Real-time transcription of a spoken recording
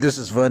This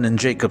is Vernon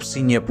Jacob,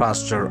 Senior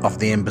Pastor of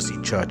the Embassy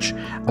Church.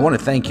 I want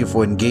to thank you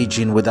for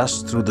engaging with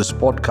us through this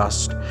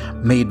podcast.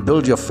 May it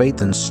build your faith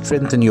and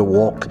strengthen your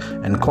walk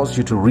and cause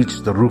you to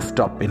reach the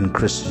rooftop in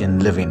Christian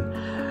living.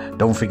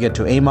 Don't forget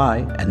to aim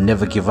high and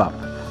never give up.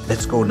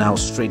 Let's go now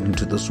straight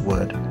into this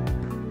word.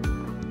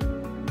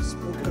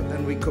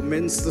 We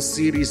commenced the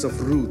series of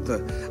Ruth.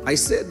 I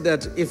said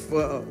that if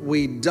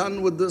we're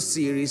done with this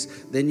series,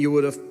 then you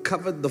would have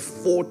covered the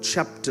 4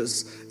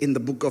 chapters in the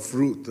book of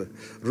Ruth.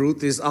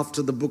 Ruth is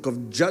after the book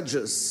of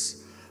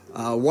Judges.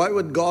 Why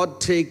would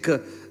God take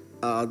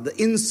the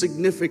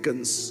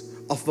insignificance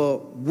of a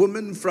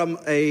woman from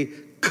a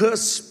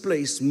cursed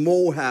place,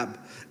 Moab,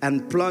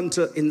 and plant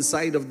her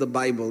inside of the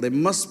Bible? There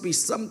must be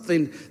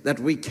something that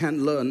we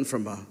can learn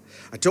from her.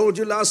 I told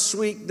you last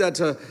week that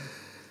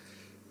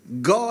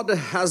God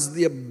has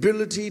the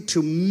ability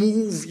to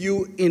move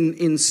you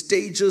in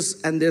stages,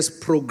 and there's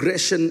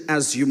progression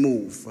as you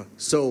move.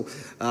 So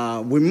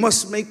we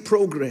must make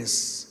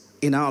progress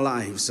in our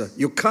lives.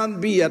 You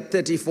can't be at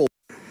 34.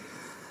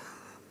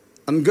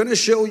 I'm going to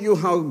show you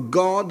how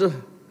God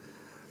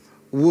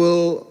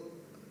will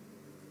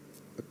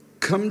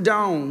come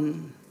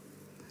down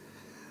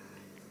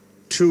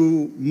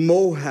to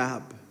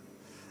Moab,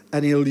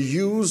 and he'll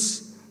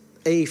use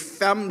a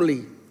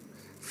family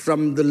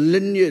from the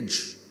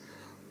lineage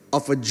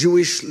of a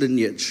Jewish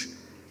lineage.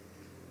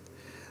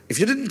 If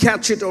you didn't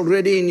catch it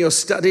already in your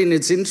study, and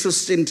it's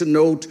interesting to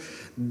note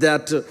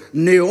that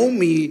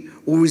Naomi,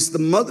 who is the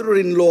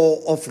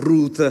mother-in-law of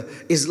Ruth,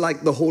 is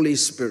like the Holy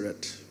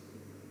Spirit.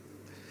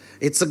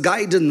 It's a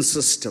guidance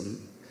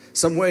system.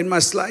 Somewhere in my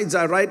slides,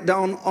 I write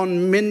down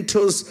on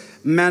mentor's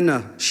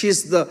manner.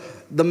 She's the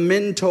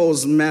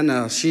mentor's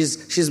manner.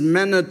 She's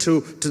manner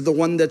to the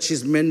one that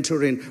she's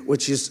mentoring,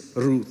 which is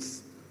Ruth.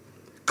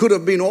 Could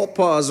have been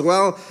Orpah as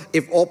well,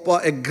 if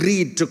Orpah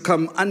agreed to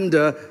come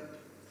under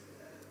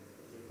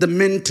the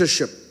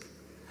mentorship.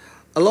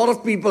 A lot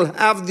of people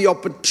have the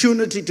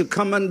opportunity to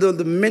come under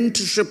the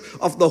mentorship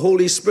of the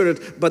Holy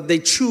Spirit, but they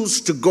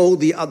choose to go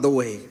the other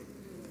way.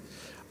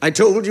 I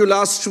told you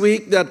last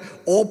week that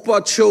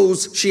Orpah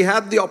she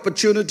had the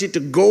opportunity to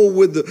go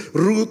with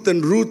Ruth,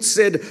 and Ruth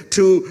said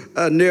to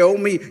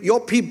Naomi, your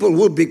people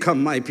will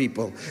become my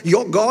people.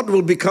 Your God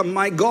will become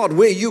my God.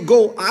 Where you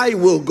go, I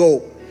will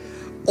go.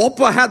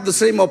 Orpah had the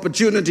same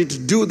opportunity to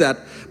do that,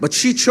 but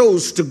she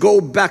chose to go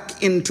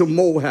back into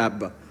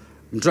Moab.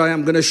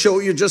 I'm going to show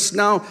you just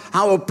now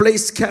how a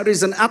place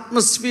carries an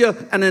atmosphere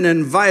and an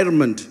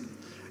environment.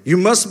 You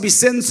must be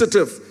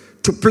sensitive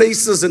to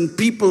places and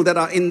people that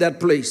are in that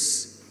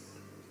place.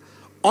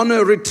 On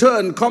her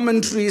return,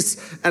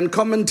 commentaries and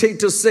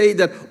commentators say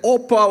that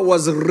Orpah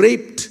was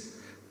raped.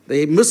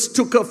 They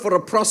mistook her for a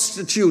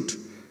prostitute.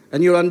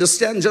 And you'll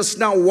understand just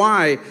now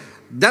why.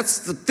 That's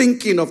the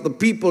thinking of the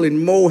people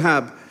in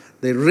Moab.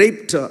 They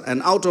raped her,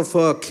 and out of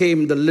her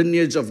came the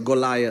lineage of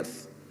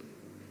Goliath.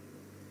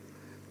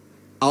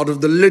 Out of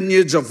the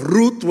lineage of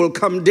Ruth will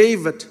come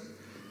David.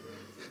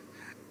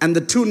 And the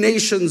 2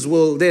 nations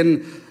will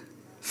then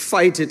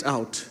fight it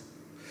out.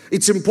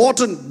 It's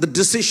important, the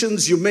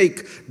decisions you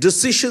make.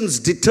 Decisions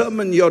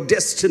determine your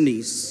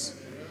destinies.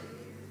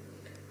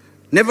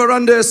 Never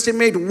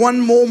underestimate one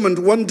moment,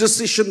 one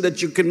decision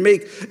that you can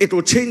make. It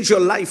will change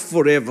your life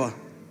forever.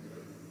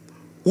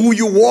 Who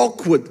you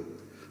walk with,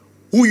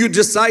 who you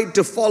decide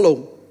to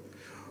follow,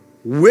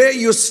 where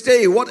you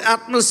stay, what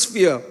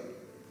atmosphere.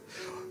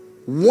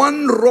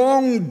 One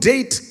wrong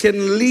date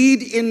can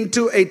lead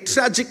into a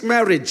tragic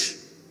marriage.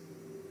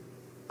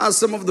 As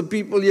some of the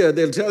people here,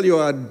 they'll tell you,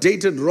 I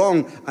dated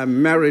wrong, I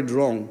married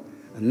wrong,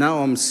 and now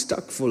I'm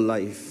stuck for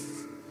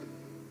life.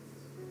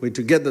 We're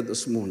together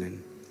this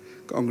morning.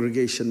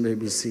 Congregation may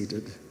be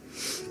seated.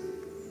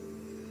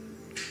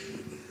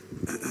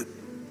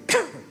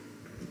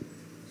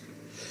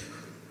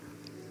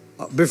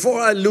 Before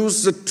I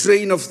lose the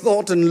train of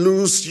thought and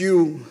lose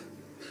you,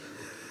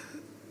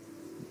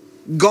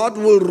 God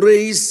will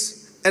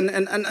raise, and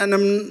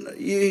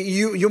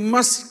you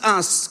must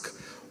ask,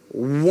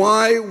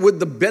 why would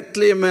the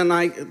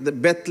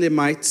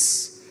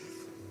Bethlehemites,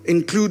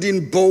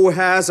 including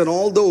Boaz and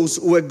all those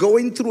who were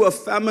going through a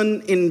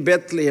famine in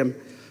Bethlehem,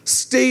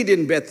 stayed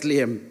in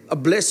Bethlehem, a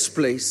blessed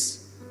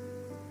place?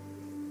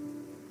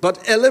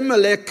 But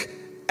Elimelech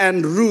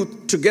and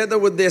Ruth, together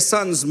with their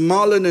sons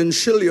Mahlon and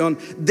Chilion,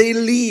 they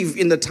leave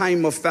in the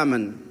time of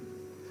famine.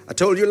 I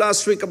told you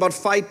last week about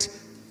fight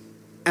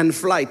and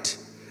flight.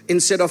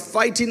 Instead of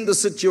fighting the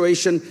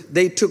situation,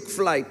 they took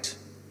flight.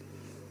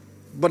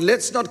 But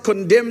let's not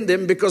condemn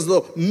them, because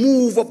the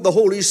move of the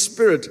Holy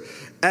Spirit.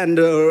 And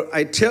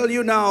I tell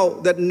you now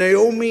that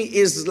Naomi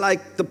is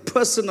like the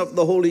person of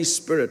the Holy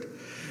Spirit.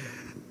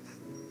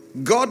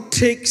 God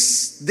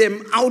takes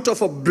them out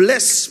of a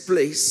blessed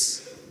place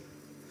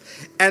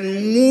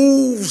and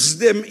moves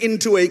them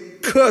into a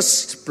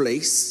cursed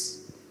place,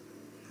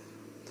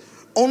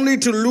 only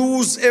to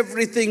lose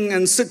everything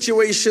and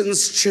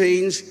situations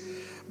change.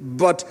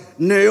 But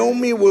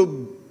Naomi will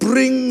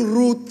bring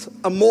Ruth,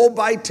 a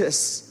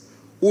Moabitess,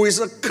 who is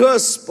a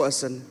cursed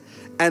person,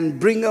 and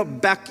bring her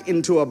back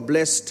into a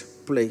blessed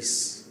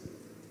place.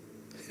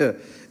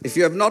 If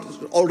you have not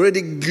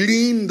already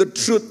gleaned the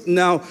truth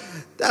now,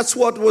 that's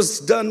what was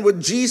done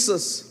with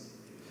Jesus.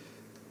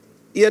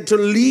 He had to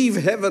leave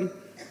heaven,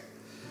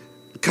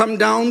 come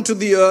down to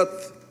the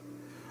earth.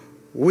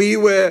 We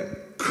were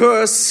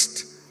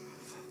cursed,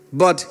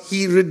 but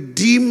He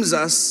redeems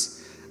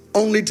us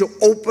only to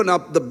open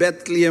up the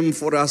Bethlehem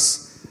for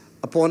us.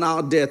 Upon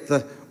our death,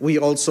 we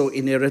also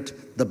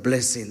inherit the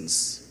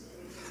blessings.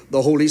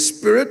 The Holy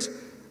Spirit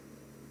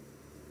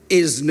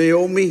is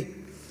Naomi.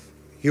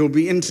 You'll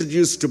be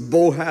introduced to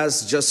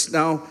Boaz just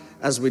now,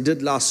 as we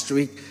did last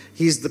week.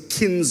 He's the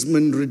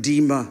kinsman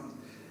redeemer.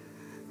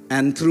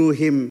 And through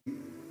him,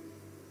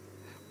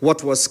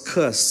 what was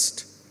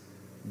cursed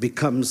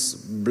becomes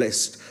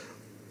blessed.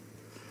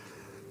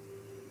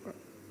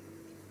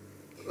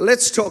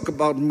 Let's talk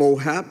about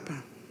Moab.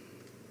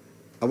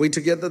 Are we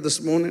together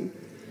this morning?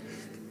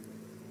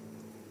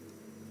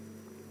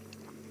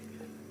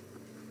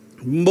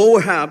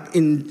 Moab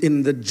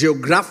in the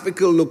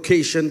geographical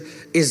location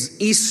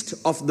is east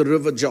of the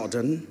river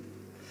Jordan,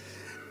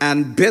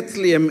 and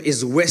Bethlehem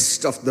is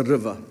west of the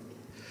river.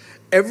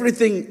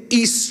 Everything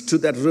east to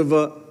that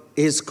river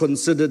is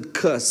considered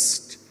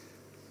cursed.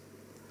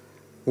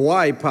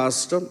 Why,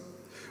 Pastor?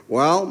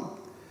 Well,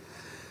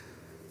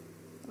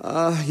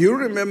 you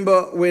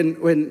remember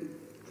when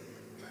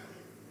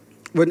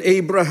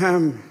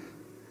Abraham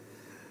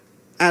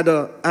had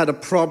a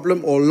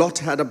problem, or Lot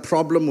had a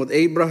problem with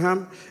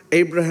Abraham.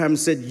 Abraham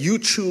said, "You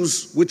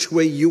choose which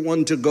way you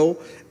want to go,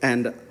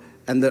 and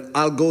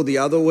I'll go the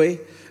other way."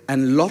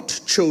 And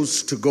Lot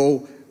chose to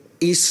go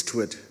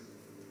eastward.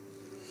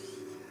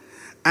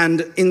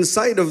 And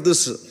inside of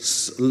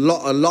this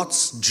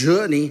Lot's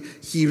journey,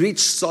 he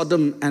reached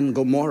Sodom and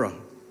Gomorrah.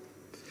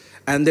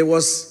 And there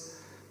was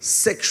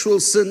sexual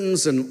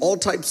sins and all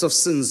types of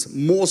sins,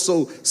 more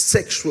so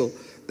sexual.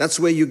 That's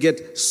where you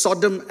get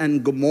Sodom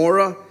and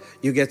Gomorrah.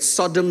 You get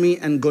sodomy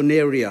and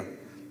gonorrhea,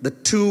 the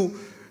two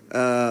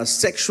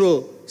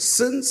sexual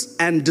sins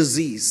and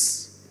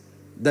disease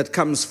that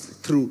comes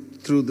through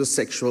the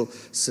sexual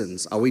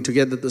sins. Are we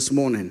together this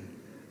morning?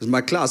 Is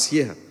my class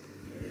here?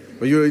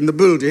 Are you in the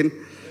building?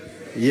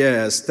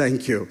 Yes,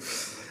 thank you.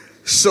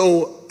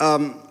 So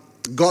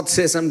God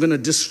says, I'm going to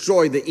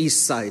destroy the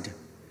east side.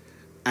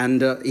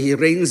 And He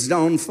rains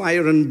down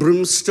fire and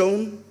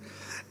brimstone,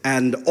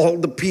 and all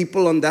the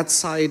people on that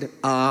side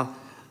are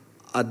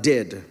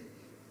dead.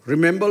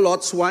 Remember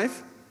Lot's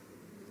wife?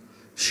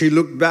 She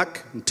looked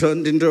back and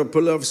turned into a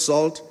pillar of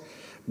salt.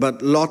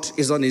 But Lot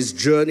is on his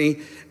journey,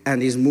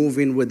 and he's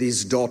moving with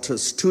his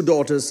daughters, 2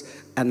 daughters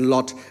and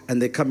Lot,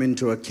 and they come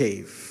into a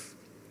cave.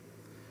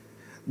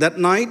 That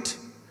night,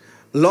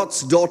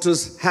 Lot's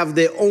daughters have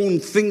their own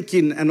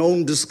thinking and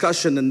own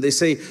discussion, and they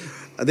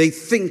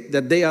think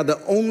that they are the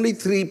only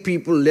 3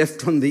 people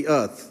left on the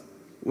earth.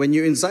 When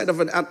you're inside of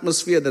an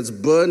atmosphere that's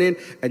burning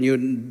and you're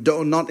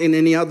not in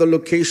any other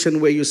location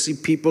where you see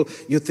people,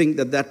 you think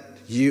that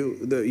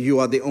you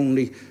are the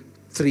only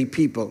 3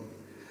 people.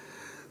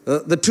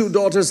 The 2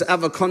 daughters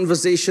have a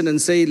conversation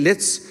and say,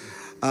 let's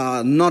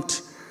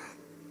not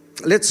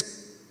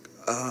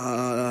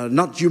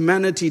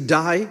humanity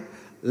die.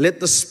 Let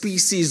the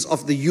species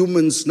of the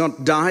humans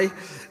not die.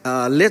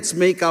 Let's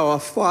make our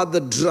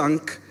father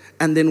drunk,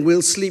 and then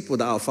we'll sleep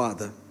with our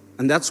father.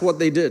 And that's what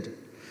they did.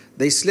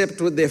 They slept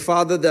with their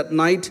father that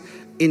night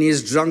in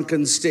his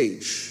drunken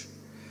stage.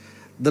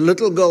 The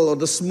little girl, or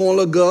the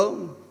smaller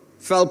girl,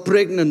 fell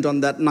pregnant on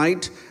that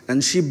night,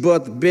 and she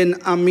birthed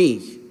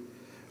Ben-Ami,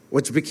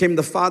 which became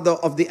the father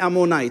of the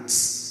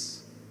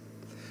Ammonites.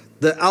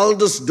 The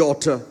eldest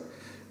daughter,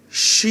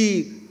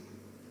 she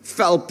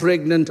fell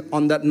pregnant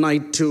on that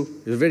night too.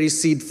 A very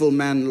seedful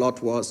man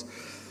Lot was.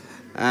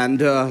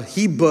 And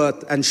she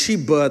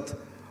birthed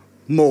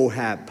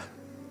Moab.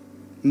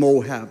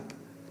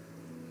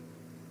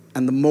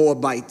 And the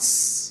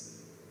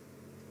Moabites.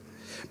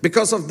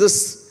 Because of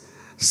this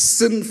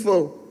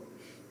sinful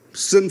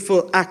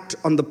act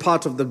on the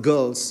part of the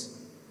girls,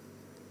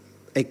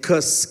 a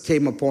curse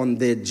came upon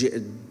their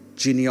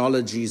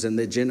genealogies and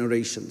their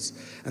generations.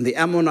 And the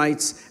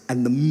Ammonites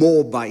and the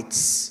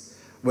Moabites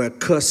were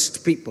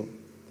cursed people.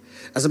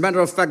 As a matter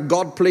of fact,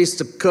 God placed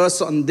a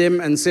curse on them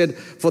and said,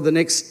 for the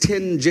next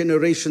 10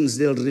 generations,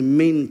 they'll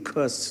remain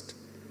cursed.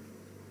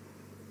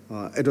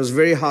 It was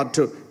very hard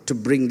to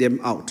bring them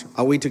out.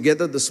 Are we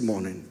together this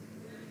morning?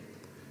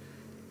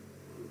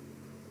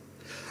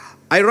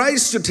 I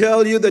rise to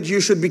tell you that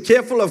you should be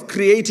careful of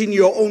creating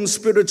your own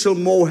spiritual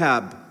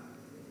Moab.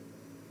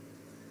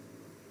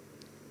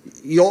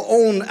 Your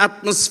own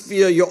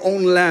atmosphere, your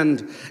own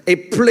land. A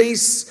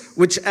place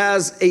which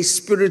has a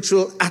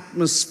spiritual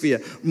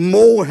atmosphere.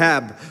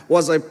 Moab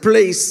was a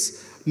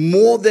place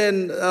more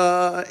than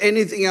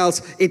anything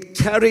else. It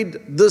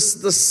carried the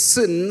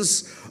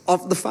sins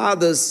of the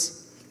fathers.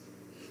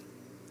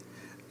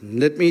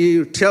 Let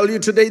me tell you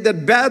today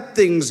that bad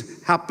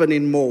things happen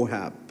in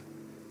Moab.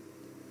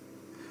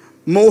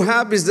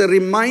 Moab is a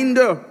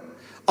reminder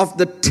of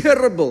the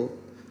terrible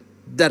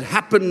that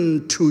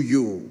happened to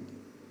you.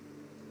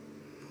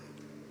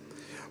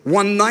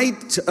 One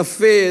night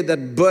affair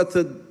that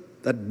birthed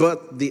that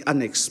birthed the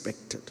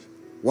unexpected.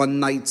 One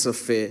night's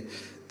affair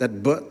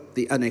that birthed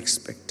the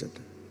unexpected.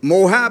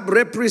 Moab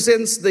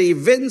represents the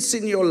events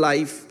in your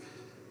life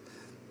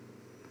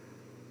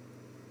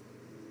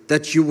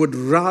that you would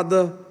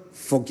rather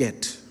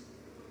forget.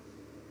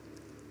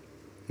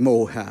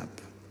 Moab.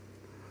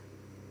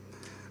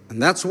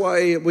 And that's why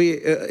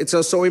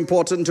it's so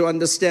important to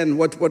understand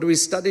what we're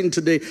studying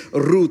today.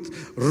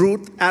 Ruth.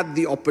 Ruth had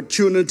the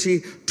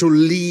opportunity to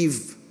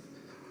leave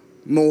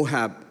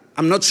Moab.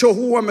 I'm not sure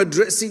who I'm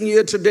addressing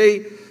here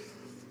today,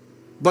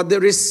 but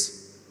there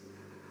is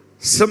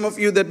some of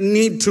you that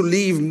need to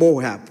leave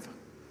Moab.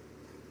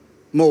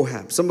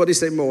 Moab. Somebody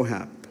say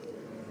Moab.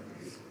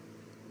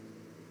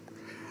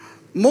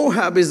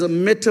 Moab is a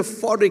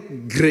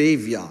metaphoric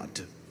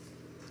graveyard.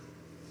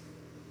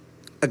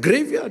 A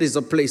graveyard is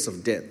a place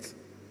of death,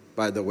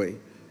 by the way.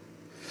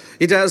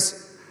 It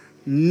has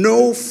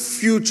no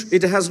future.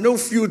 It has no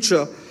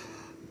future,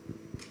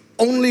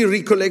 only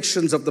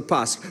recollections of the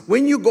past.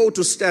 When you go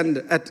to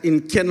stand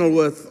in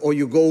Kenilworth or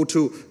you go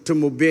to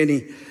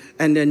Mubeni,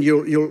 and then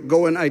you'll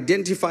go and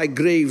identify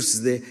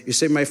graves there. You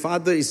say, my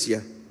father is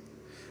here.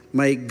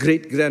 My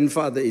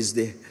great-grandfather is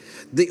there.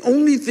 The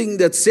only thing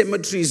that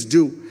cemeteries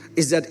do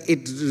is that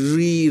it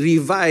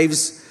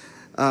revives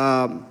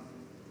the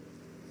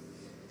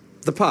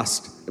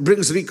past. It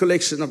brings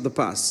recollection of the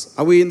past.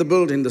 Are we in the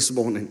building this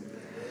morning?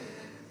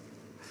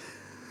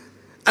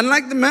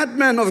 Unlike the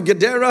madman of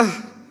Gadara,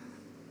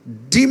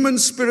 demon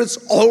spirits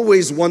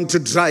always want to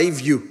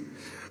drive you.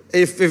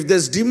 If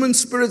there's demon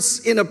spirits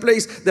in a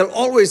place, they'll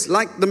always,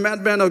 like the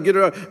madman of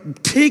Gadara,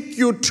 take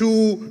you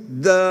to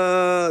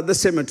the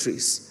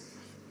cemeteries.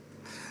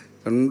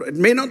 And it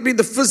may not be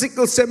the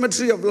physical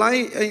cemetery of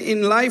life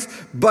in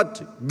life,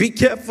 but be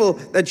careful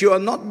that you are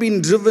not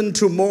being driven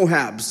to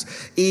Moabs.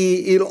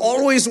 He'll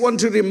always want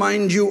to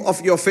remind you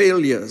of your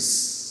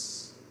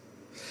failures.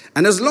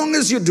 And as long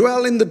as you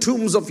dwell in the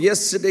tombs of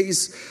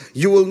yesterdays,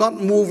 you will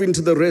not move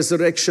into the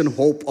resurrection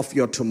hope of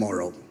your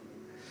tomorrow.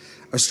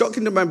 I was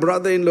talking to my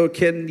brother-in-law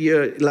Ken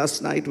here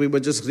last night. We were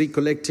just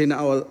recollecting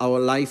our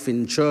life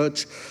in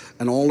church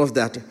and all of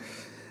that.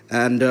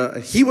 And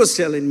he was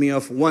telling me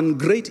of one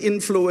great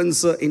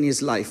influencer in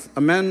his life.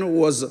 A man who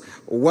was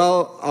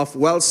of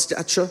well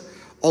stature,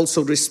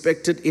 also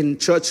respected in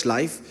church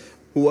life,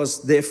 who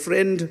was their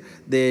friend,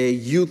 their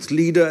youth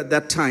leader at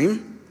that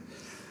time.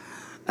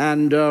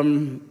 And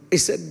he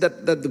said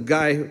that the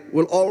guy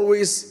will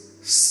always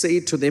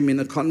say to them in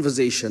a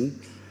conversation,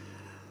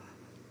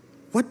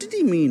 what did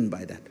he mean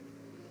by that?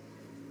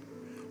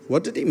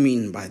 What did he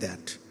mean by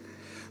that?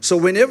 So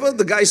whenever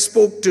the guy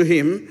spoke to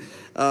him,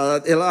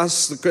 they'll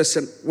ask the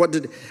question,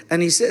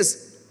 and he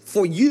says,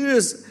 for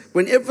years,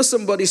 whenever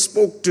somebody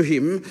spoke to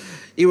him,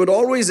 he would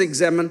always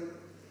examine,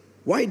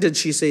 why did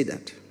she say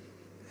that?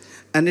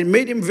 And it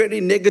made him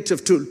very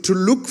negative to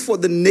look for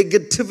the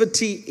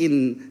negativity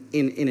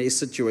in a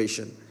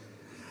situation.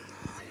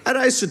 And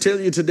I used to tell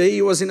you today,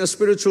 he was in a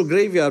spiritual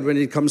graveyard when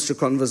it comes to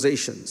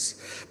conversations,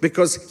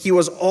 because he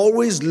was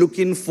always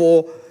looking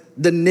for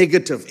the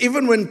negative.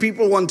 Even when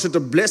people wanted to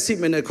bless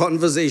him in a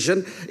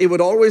conversation, he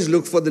would always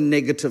look for the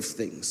negative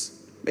things.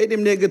 Made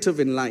him negative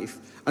in life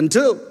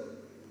until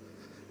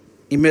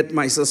he met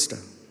my sister.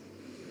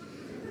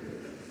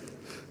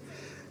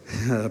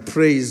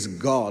 Praise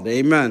God.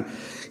 Amen.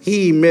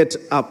 He met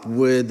up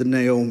with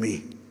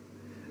Naomi.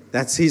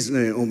 That's his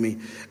Naomi.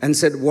 And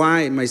said,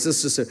 why? My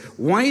sister said,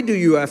 why do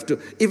you have to,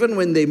 even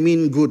when they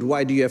mean good,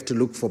 why do you have to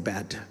look for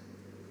bad?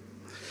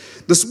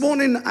 This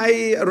morning,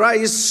 I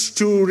rise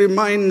to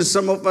remind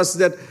some of us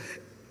that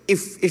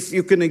if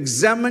you can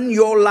examine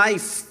your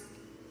life,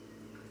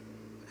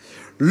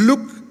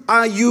 look,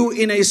 are you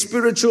in a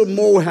spiritual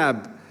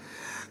Moab?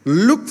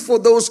 Look for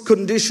those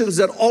conditions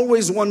that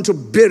always want to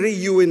bury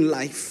you in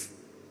life.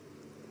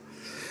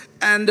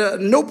 And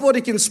nobody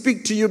can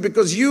speak to you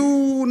because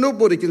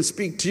nobody can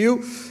speak to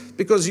you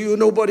because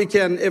nobody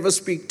can ever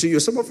speak to you.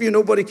 Some of you,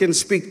 nobody can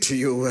speak to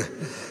you.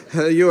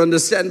 You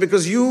understand?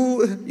 Because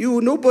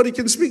nobody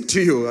can speak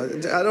to you.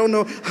 I don't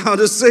know how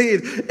to say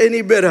it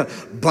any better.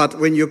 But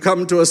when you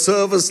come to a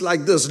service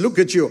like this, look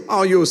at you.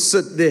 How you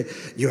sit there.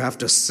 You have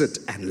to sit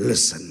and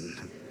listen.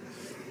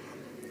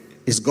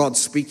 Is God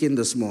speaking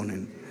this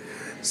morning?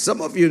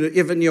 Some of you,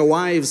 even your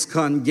wives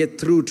can't get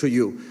through to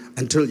you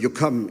until you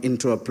come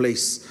into a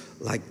place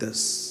like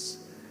this.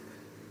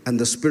 And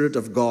the Spirit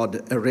of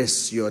God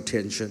arrests your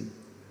attention.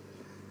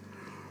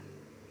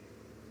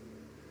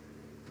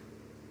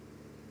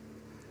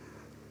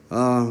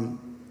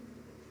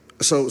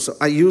 So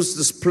I use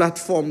this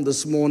platform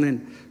this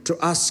morning to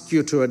ask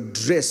you to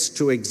address,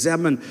 to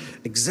examine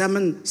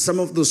some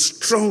of those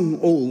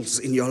strongholds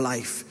in your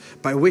life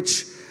by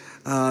which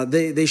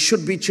they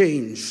should be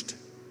changed.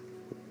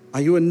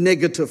 Are you a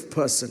negative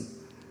person?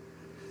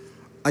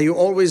 Are you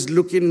always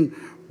looking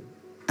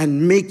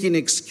and making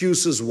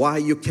excuses why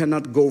you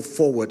cannot go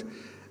forward,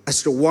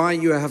 as to why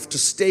you have to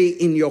stay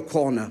in your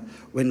corner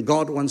when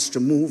God wants to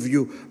move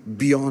you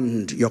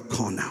beyond your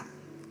corner?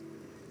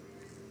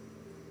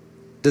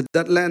 Did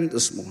that land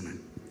this morning?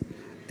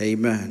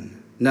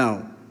 Amen.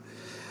 Now,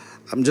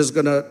 I'm just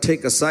going to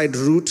take a side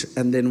route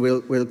and then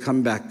we'll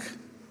come back.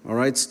 All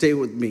right, stay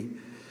with me.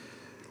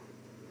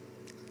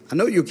 I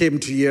know you came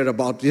to hear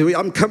about,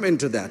 I'm coming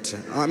to that.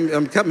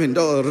 I'm coming.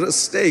 Oh,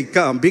 stay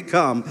calm, be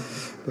calm.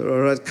 All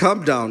right,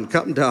 calm down,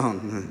 calm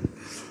down.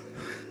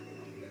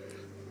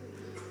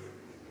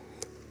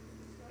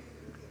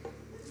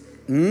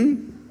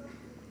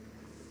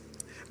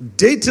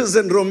 Daters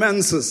and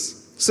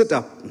romances. Sit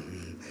up.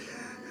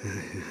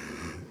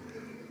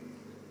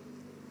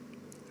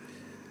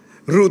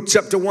 Ruth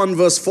chapter 1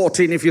 verse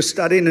 14, if you're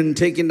studying and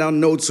taking down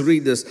notes,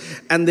 read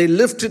this. And they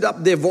lifted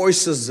up their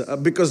voices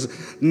because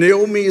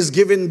Naomi is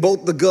giving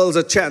both the girls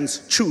a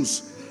chance.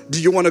 Choose.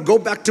 Do you want to go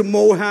back to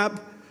Moab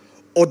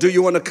or do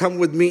you want to come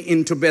with me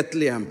into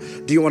Bethlehem?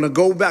 Do you want to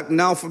go back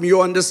now from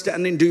your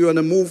understanding? Do you want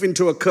to move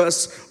into a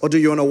curse or do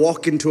you want to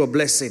walk into a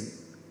blessing?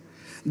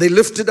 They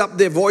lifted up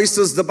their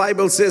voices, the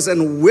Bible says,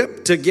 and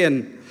wept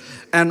again.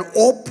 And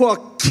Orpah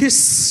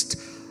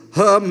kissed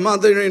her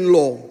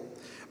mother-in-law,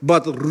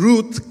 but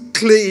Ruth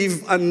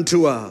clave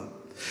unto her.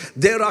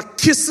 There are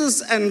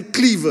kisses and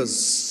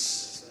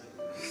cleavers.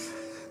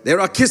 There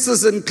are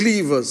kisses and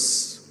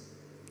cleavers.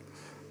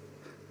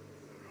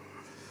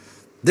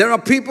 There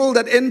are people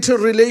that enter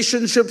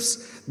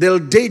relationships, they'll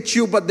date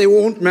you, but they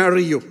won't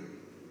marry you.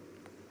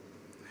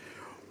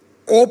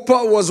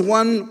 Orpah was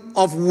one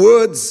of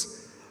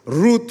words.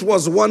 Ruth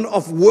was one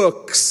of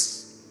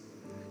works.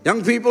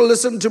 Young people,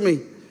 listen to me.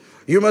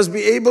 You must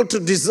be able to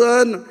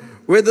discern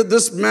whether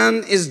this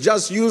man is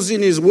just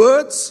using his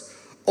words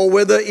or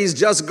whether he's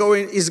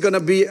going to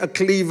be a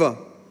cleaver.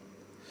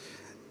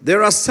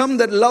 There are some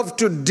that love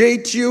to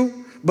date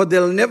you, but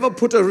they'll never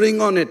put a ring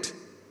on it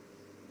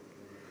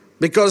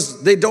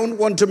because they don't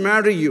want to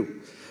marry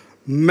you.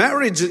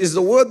 Marriage is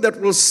the word that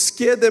will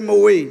scare them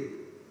away.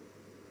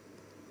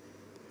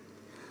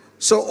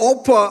 So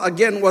Orpah,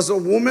 again, was a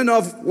woman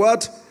of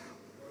what?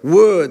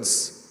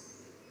 Words.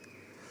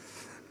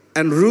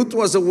 And Ruth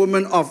was a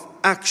woman of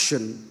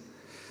action.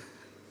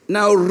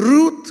 Now,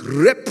 Ruth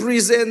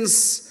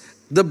represents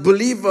the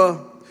believer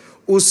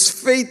whose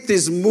faith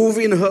is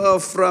moving her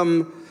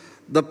from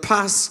the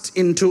past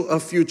into a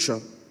future.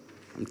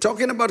 I'm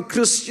talking about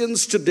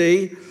Christians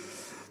today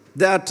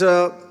that,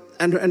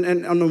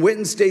 and on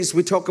Wednesdays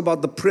we talk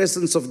about the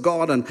presence of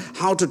God and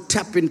how to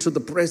tap into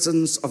the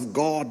presence of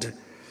God.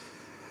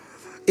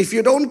 If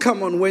you don't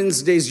come on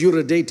Wednesdays, you're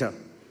a dater.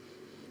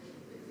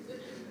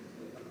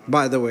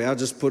 By the way, I'll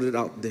just put it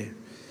out there.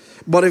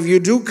 But if you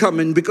do come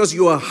in because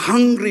you are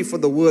hungry for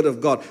the word of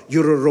God,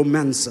 you're a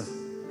romancer.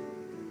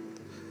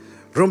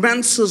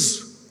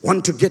 Romancers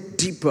want to get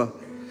deeper.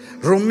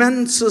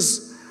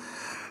 Romancers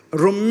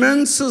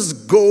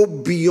go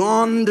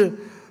beyond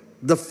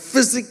the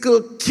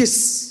physical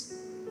kiss.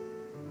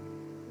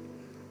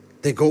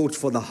 They go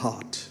for the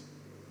heart.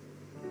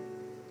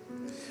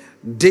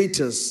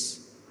 Daters.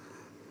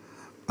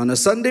 On a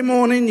Sunday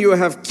morning, you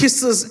have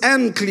kisses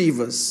and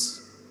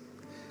cleavers.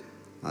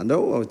 I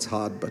know it's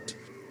hard, but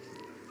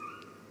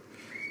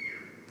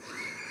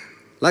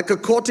like a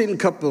courting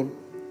couple,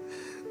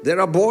 there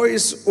are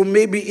boys who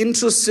may be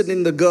interested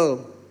in the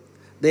girl.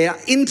 They are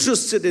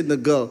interested in the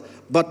girl,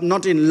 but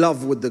not in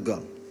love with the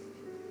girl.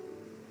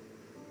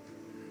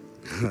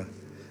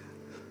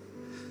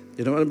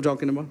 You know what I'm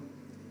talking about?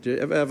 Do you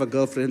ever have a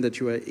girlfriend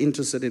that you are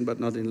interested in but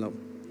not in love?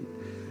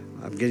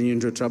 I'm getting you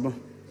into trouble.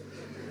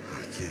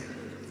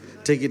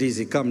 Take it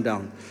easy, calm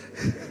down.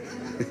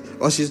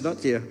 Oh, she's not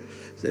here.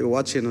 They're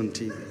watching on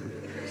TV.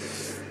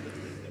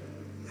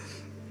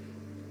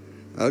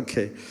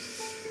 Okay.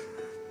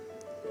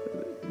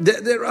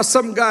 There are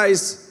some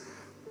guys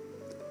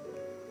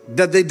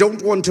that they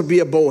don't want to be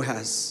a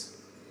Boaz.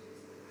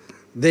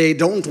 They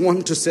don't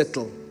want to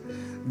settle.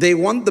 They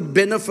want the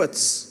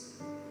benefits,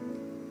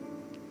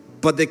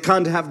 but they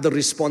can't have the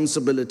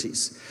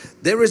responsibilities.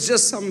 There is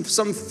just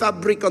some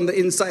fabric on the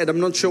inside. I'm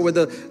not sure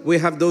whether we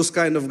have those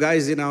kind of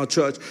guys in our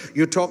church.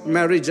 You talk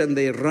marriage and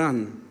they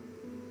run.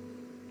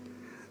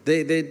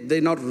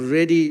 They're not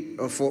ready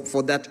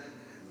for that.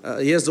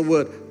 Here's the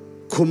word,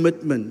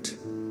 commitment.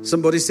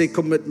 Somebody say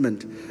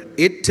commitment.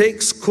 It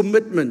takes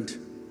commitment.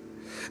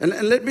 And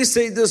let me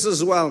say this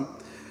as well.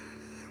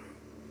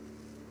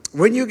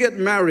 When you get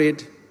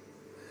married,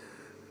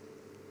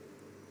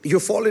 you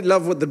fall in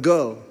love with the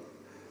girl.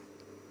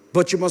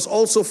 But you must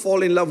also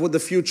fall in love with the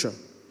future.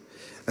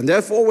 And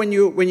therefore, when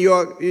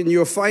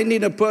you're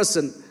finding a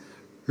person,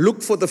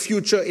 look for the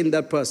future in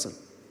that person.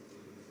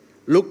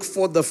 Look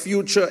for the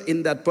future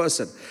in that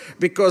person.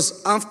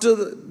 Because after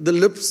the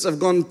lips have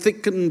gone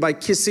thickened by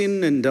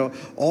kissing and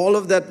all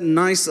of that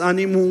nice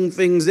honeymoon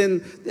things,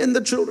 then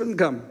the children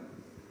come.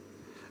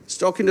 I was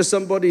talking to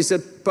somebody, he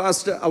said,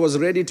 Pastor, I was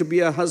ready to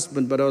be a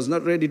husband, but I was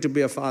not ready to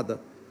be a father.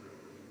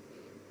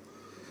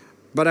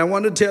 But I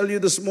want to tell you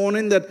this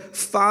morning that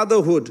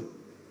fatherhood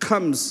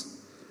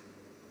comes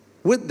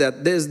with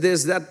that.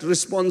 There's that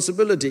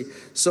responsibility.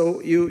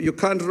 So you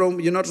can't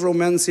you're not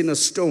romancing a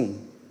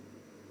stone.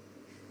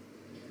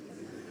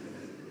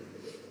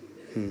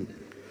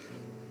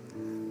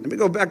 Let me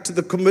go back to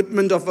the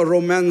commitment of a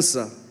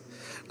romancer.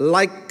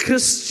 Like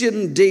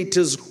Christian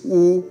daters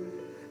who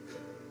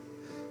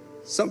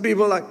Some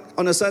people, like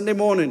on a Sunday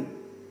morning,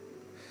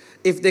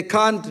 if they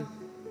can't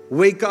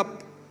wake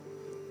up,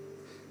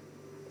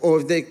 or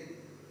if they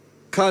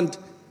can't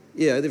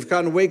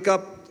wake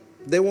up,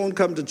 they won't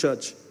come to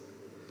church.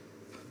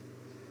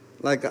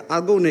 Like,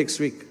 I'll go next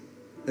week.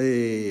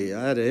 Hey,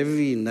 I had a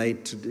heavy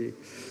night today.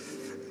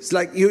 It's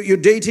like you're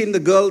dating the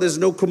girl, there's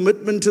no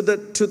commitment to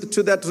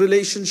that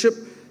relationship.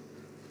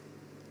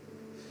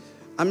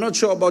 I'm not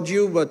sure about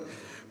you, but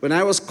when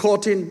I was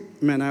courting,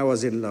 man, I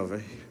was in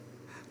love.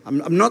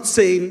 I'm not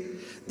saying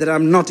that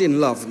I'm not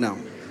in love now.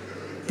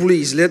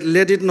 Please,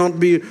 let it not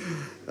be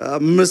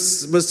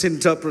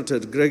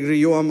misinterpreted. Gregory,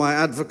 you are my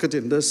advocate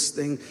in this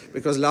thing,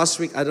 because last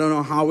week, I don't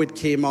know how it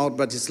came out,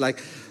 but it's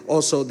like,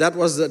 also, that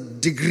was a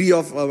degree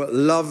of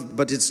love,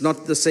 but it's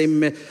not the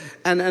same.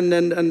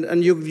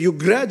 And you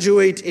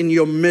graduate in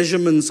your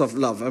measurements of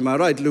love. Am I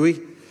right, Louis?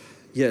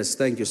 Yes,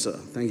 thank you, sir.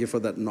 Thank you for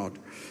that nod.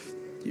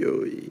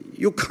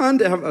 You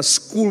can't have a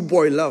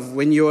schoolboy love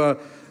when you are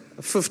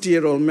a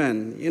 50-year-old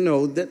man. You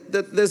know, that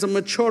there's a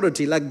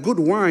maturity. Like good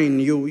wine,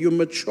 you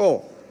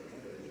mature.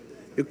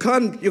 You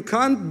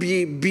can't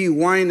be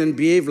wine and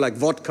behave like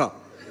vodka.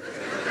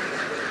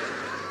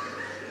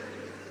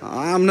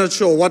 I'm not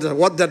sure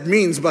what that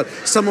means, but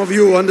some of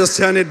you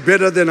understand it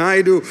better than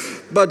I do.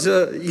 But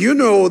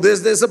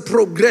there's a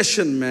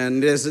progression, man.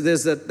 There's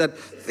that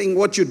thing.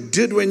 What you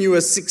did when you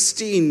were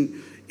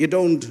 16, you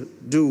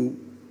don't do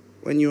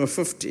when you are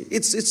 50.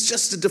 It's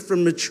just a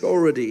different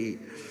maturity.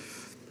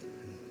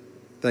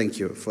 Thank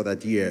you for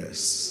that.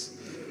 Yes.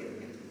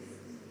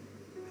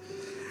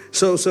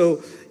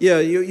 So yeah,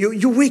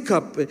 you wake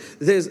up.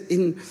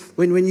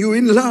 When you're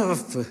in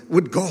love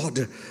with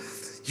God.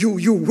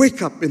 You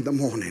wake up in the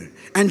morning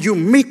and you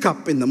make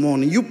up in the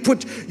morning.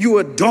 You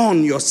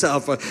adorn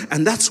yourself.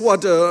 And that's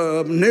what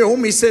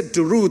Naomi said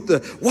to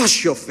Ruth,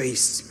 wash your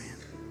face, man.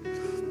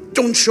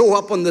 Don't show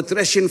up on the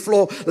threshing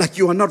floor like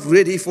you are not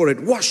ready for it.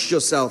 Wash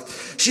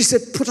yourself. She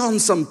said, put on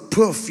some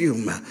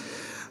perfume.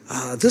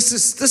 This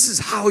is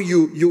how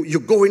you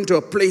go into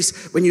a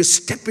place when you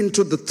step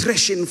into the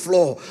threshing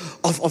floor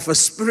of a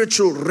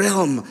spiritual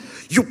realm.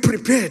 You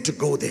prepare to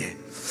go there.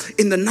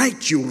 In the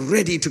night, you're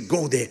ready to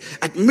go there.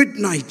 At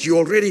midnight,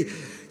 you're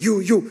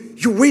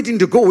waiting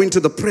to go into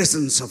the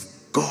presence of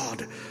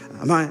God.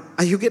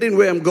 Are you getting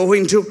where I'm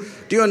going to?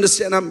 Do you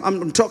understand?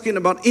 I'm talking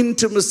about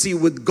intimacy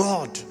with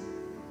God.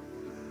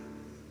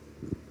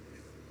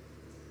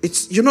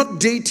 You're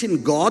not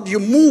dating God. You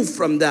move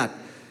from that.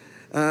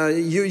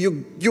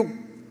 You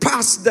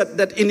pass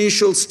that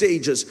initial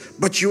stages,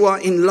 but you are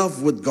in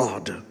love with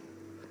God.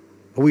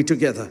 Are we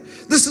together?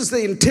 This is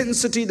the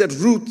intensity that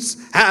Ruth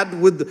had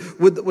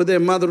with their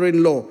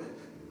mother-in-law.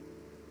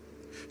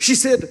 She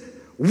said,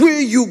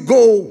 where you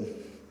go,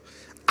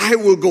 I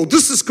will go.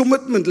 This is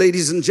commitment,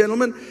 ladies and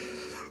gentlemen.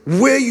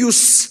 Where you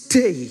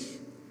stay,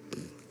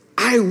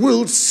 I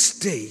will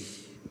stay.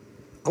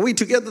 Are we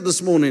together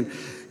this morning?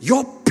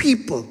 Your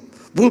people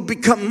will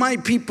become my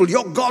people.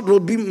 Your God will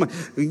be my...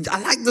 I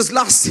like this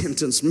last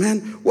sentence, man.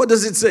 What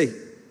does it say?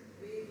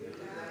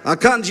 I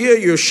can't hear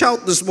you.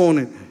 Shout this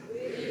morning.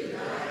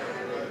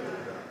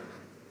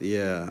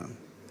 Yeah.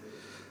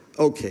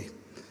 Okay.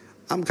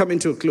 I'm coming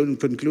to a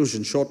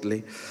conclusion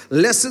shortly.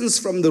 Lessons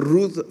from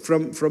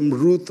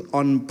Ruth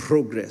on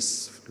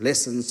progress.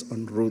 Lessons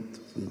on Ruth.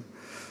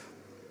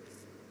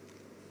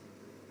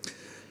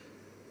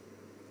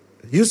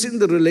 Using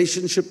the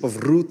relationship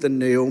of Ruth and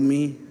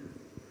Naomi,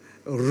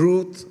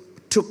 Ruth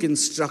took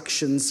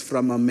instructions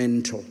from a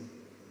mentor.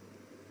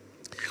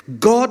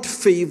 God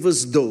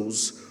favors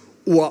those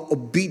who are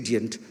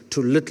obedient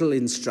to little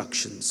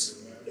instructions.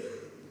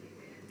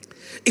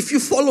 If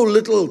you follow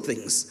little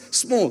things,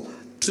 small,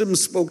 Tim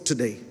spoke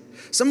today.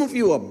 Some of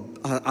you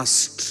are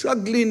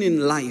struggling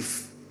in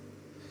life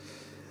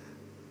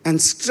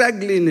and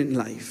struggling in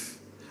life.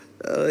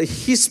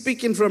 He's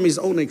speaking from his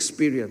own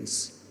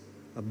experience.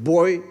 A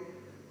boy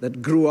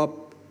that grew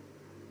up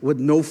with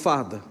no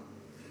father,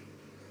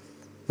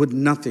 with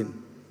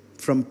nothing,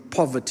 from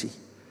poverty.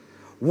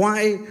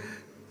 Why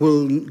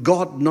will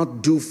God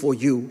not do for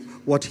you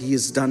what he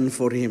has done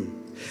for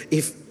him?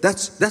 If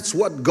that's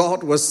what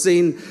God was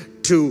saying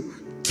to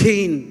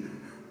Cain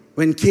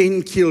when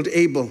Cain killed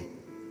Abel.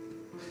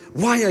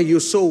 Why are you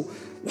so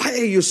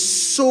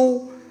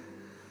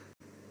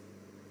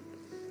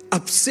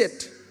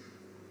upset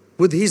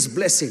with his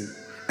blessing?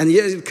 And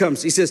here it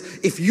comes. He says,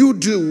 if you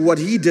do what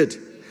he did,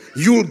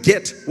 you'll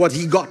get what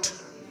he got.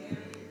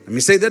 Let me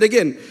say that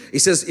again. He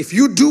says, if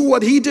you do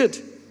what he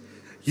did,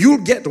 you'll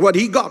get what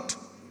he got.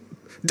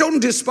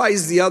 Don't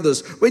despise the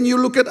others. When you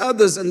look at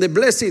others and their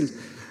blessings,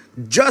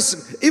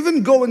 just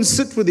even go and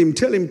sit with him.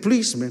 Tell him,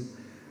 please, man.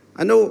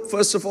 I know,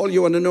 first of all,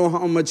 you want to know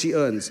how much he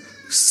earns.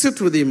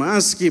 Sit with him.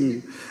 Ask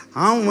him,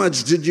 how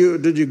much did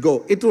you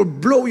go? It will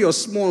blow your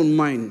small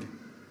mind.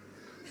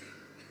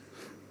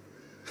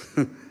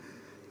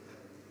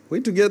 We're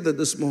together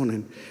this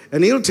morning.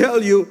 And he'll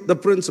tell you the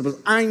principles.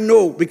 I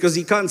know, because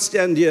he can't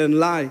stand here and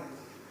lie.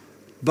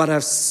 But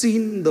I've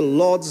seen the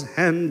Lord's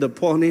hand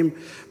upon him,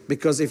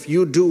 because if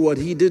you do what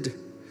he did,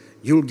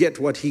 you'll get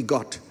what he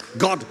got.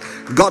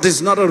 God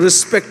is not a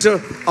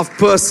respecter of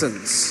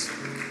persons.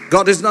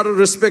 God is not a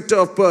respecter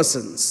of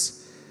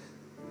persons.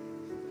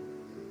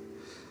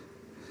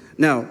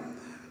 Now,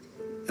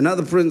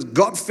 another prince,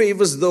 God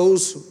favors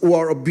those who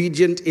are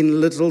obedient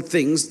in little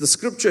things. The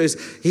scripture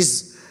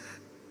is,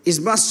 his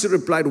master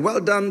replied, well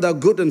done, thou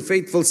good and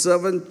faithful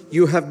servant.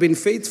 You have been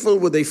faithful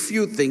with a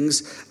few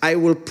things. I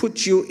will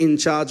put you in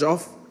charge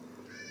of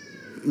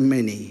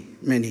many.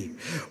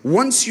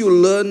 Once you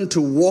learn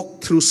to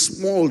walk through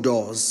small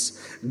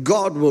doors,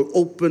 God will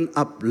open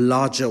up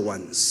larger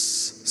ones.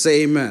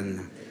 Say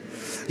amen.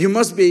 You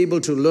must be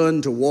able to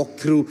learn to walk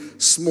through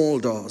small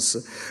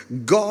doors.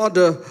 God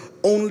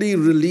only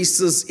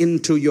releases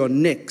into your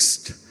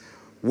next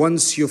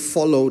once you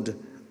followed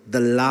the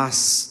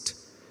last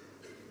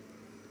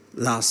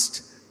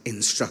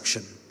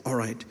instruction. All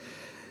right.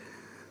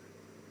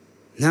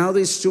 Now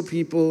these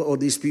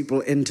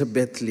people enter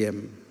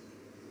Bethlehem.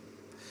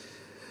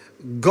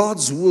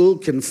 God's will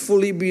can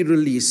fully be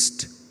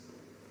released.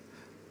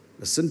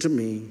 Listen to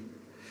me.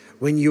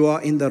 When you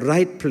are in the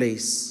right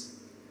place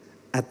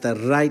at the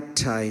right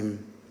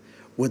time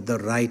with the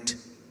right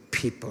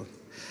people.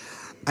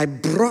 I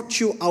brought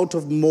you out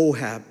of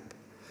Moab,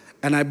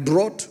 and I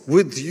brought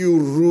with you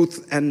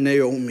Ruth and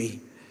Naomi.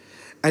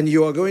 And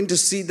you are going to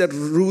see that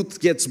Ruth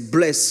gets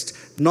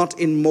blessed, not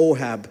in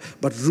Moab,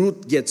 but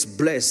Ruth gets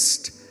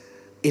blessed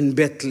in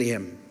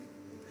Bethlehem.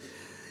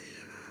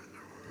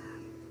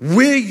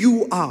 Where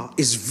you are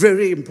is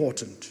very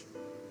important.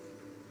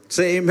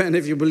 Say amen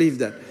if you believe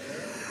that.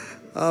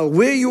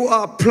 Where you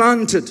are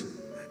planted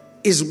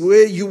is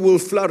where you will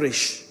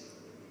flourish.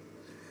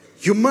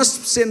 You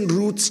must send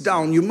roots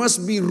down. You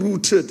must be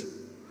rooted.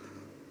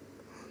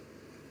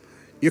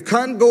 You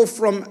can't go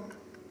from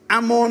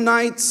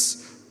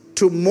Ammonites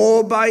to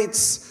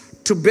Moabites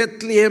to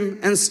Bethlehem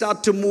and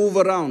start to move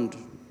around.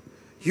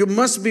 You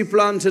must be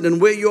planted, and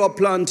where you are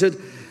planted,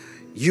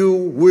 you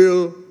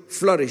will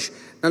flourish.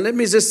 Now let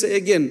me just say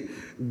again,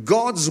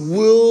 God's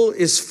will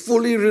is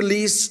fully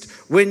released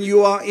when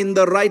you are in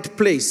the right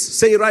place.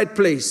 Say right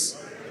place.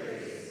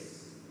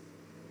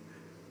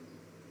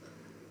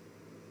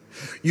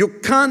 You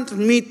can't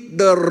meet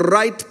the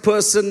right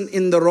person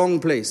in the wrong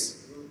place.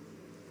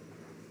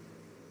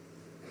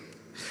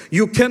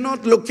 You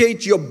cannot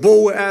locate your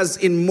Boaz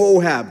in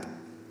Moab.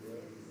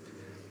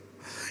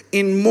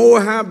 In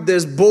Moab,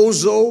 there's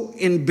Bozo.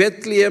 In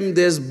Bethlehem,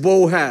 there's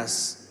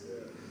Boaz.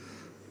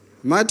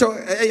 Am I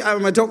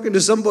talking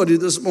to somebody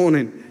this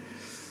morning?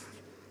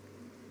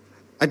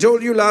 I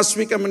told you last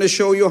week I'm going to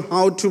show you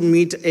how to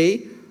meet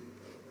a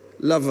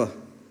lover.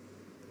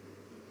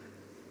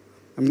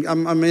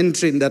 I'm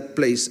entering that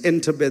place.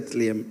 Enter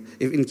Bethlehem,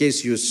 in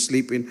case you're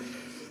sleeping.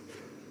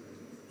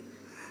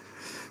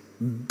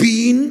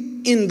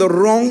 Being in the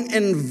wrong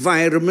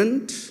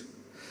environment,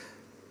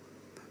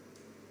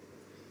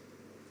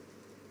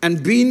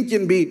 and being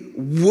can be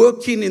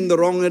working in the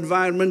wrong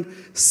environment,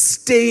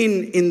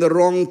 staying in the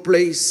wrong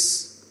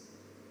place.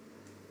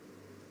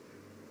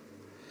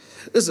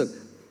 Listen,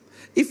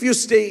 if you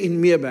stay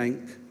in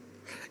Merebank,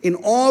 in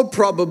all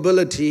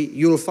probability,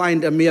 you'll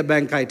find a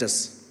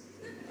Merebankitis.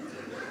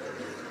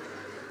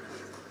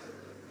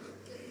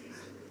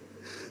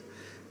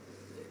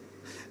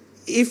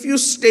 If you're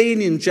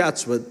staying in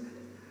Chatsworth,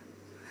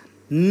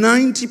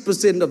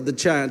 90% of the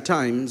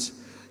times,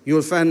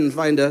 you'll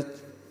find a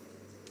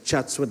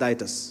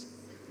Chatsworthitis.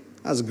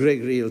 As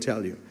Gregory will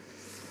tell you.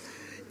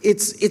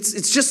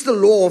 It's just the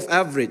law of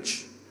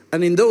average.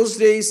 And in those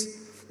days,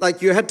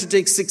 like you had to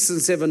take 6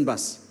 and 7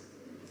 bus.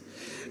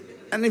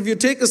 And if you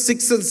take a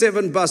 6 and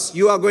 7 bus,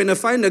 you are going to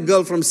find a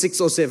girl from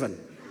 6 or 7.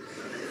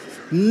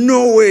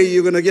 No way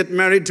you're going to get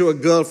married to a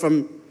girl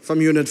from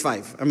Unit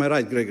 5. Am I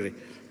right, Gregory?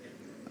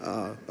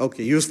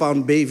 Okay, you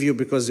found Bayview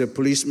because you're a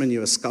policeman,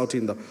 you were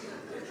scouting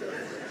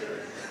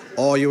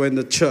or you were in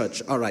the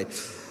church. All right.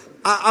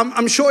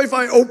 I'm sure if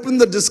I open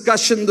the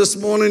discussion this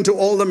morning to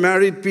all the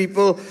married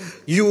people,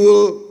 you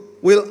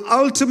will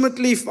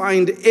ultimately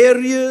find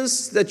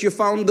areas that you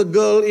found the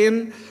girl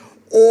in,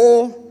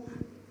 or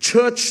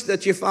church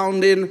that you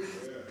found in,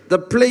 the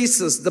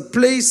places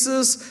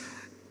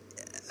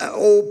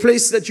or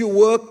place that you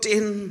worked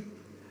in.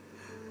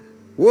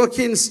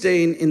 Working,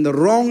 staying in the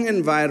wrong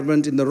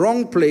environment, in the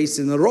wrong place,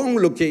 in the wrong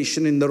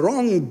location, in the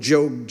wrong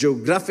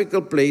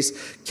geographical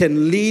place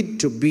can lead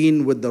to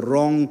being with the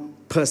wrong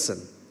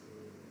person.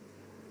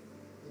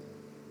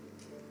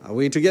 Are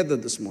we together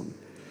this morning?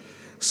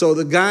 So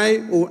the guy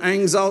who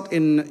hangs out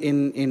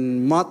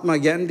in Mahatma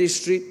Gandhi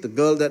Street, the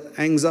girl that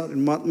hangs out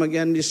in Mahatma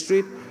Gandhi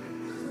Street,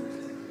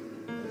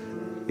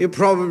 you're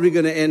probably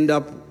going to end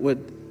up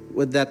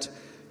with that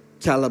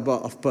caliber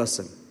of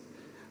person.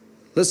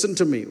 Listen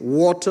to me.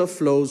 Water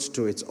flows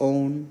to its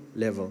own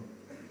level.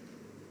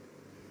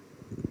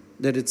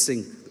 Let it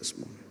sink this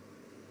morning.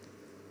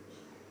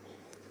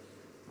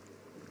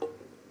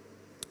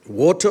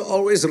 Water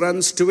always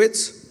runs to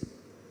its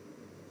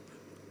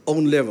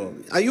own level.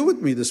 Are you with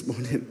me this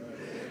morning?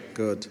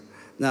 Good.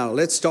 Now,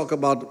 let's talk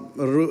about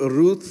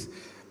Ruth,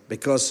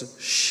 because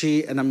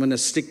and I'm going to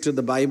stick to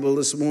the Bible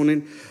this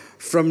morning.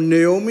 From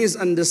Naomi's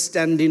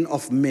understanding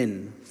of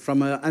men,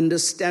 from her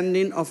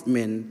understanding of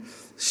men,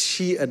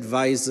 she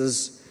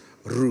advises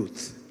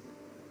Ruth.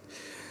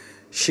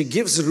 She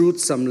gives Ruth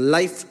some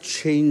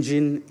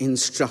life-changing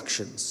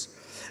instructions.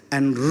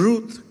 And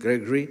Ruth,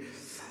 Gregory,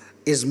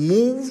 is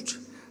moved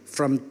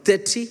from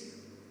 30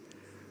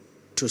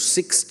 to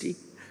 60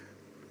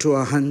 to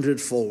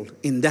 100-fold.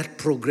 In that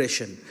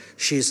progression,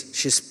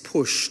 she's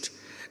pushed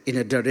in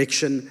a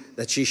direction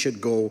that she should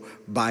go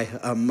by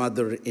her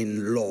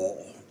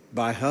mother-in-law.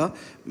 By her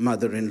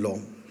mother-in-law.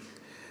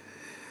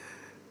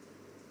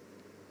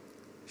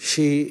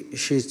 She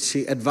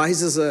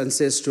advises her and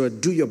says to her,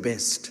 do your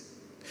best.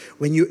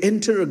 When you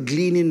enter a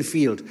gleaning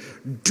field,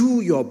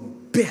 do your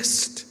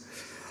best.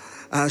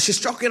 She's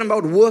talking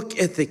about work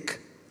ethic.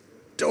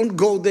 Don't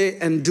go there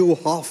and do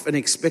half and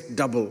expect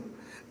double.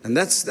 And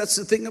that's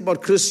the thing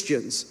about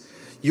Christians.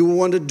 You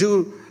want to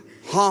do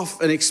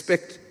half and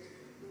expect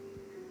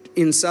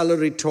in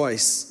salary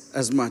twice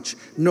as much.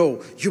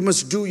 No, you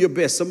must do your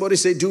best. Somebody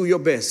say, do your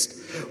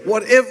best.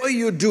 Whatever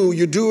you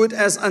do it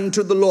as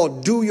unto the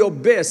Lord. Do your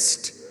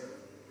best,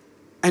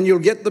 and you'll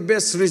get the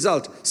best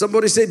result.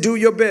 Somebody say, do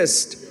your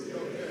best.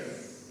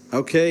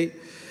 Okay.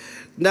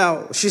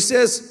 Now, she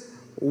says,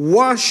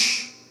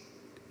 wash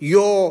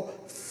your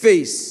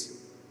face.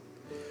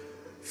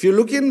 If you're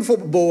looking for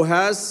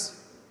Boaz,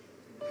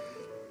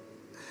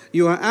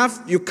 you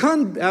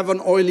can't have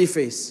an oily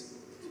face.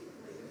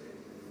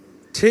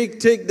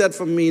 Take that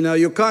from me now.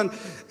 You can't.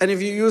 And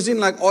if you're using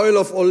like oil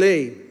of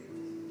Olay,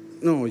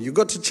 no, you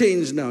got to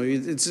change now.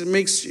 It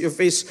makes your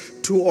face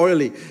too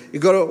oily. You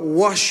got to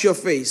wash your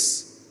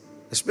face.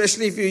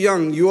 Especially if you're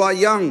young. You are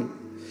young.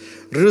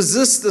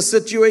 Resist the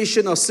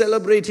situation of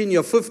celebrating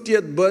your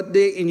 50th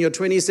birthday in your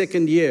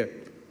 22nd year.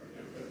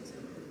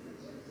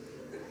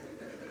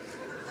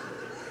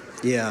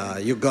 Yeah,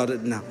 you got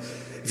it now.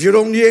 If you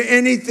don't hear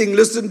anything,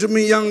 listen to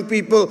me, young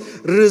people.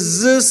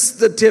 Resist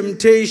the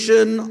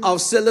temptation of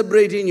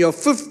celebrating your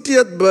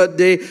 50th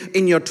birthday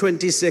in your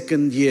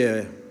 22nd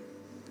year.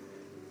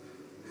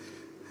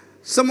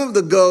 Some of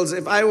the girls,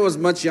 if I was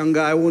much younger,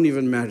 I won't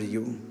even marry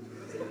you.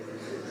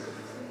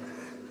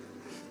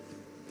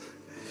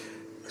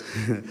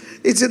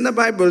 It's in the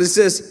Bible. It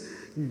says,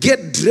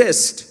 get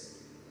dressed.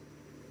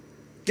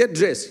 Get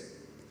dressed.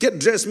 Get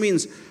dressed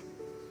means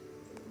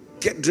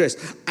get dressed.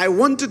 I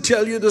want to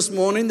tell you this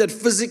morning that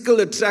physical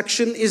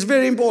attraction is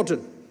very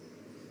important.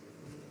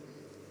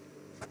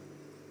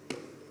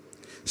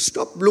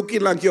 Stop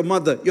looking like your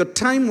mother. Your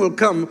time will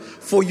come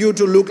for you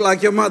to look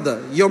like your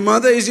mother. Your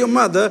mother is your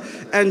mother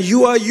and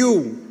you are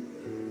you.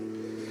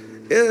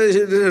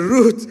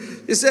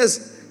 Ruth, it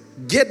says,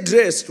 get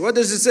dressed. What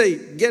does it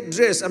say? Get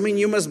dressed. I mean,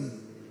 you must.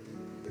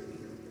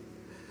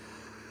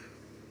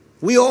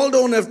 We all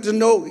don't have to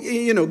know,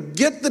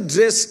 get the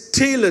dress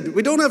tailored.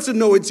 We don't have to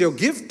know it's your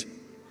gift.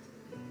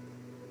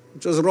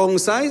 It was wrong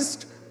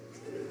sized.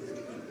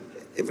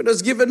 If it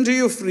was given to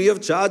you free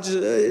of charge,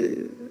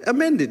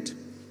 amend it.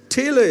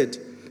 Tailor it.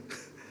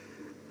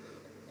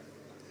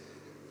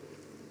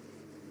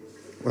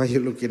 Why are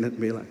you looking at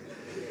me like?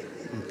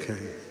 Okay.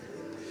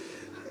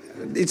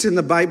 It's in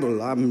the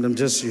Bible. I'm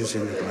just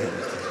using the Bible.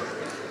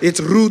 It's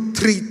Ruth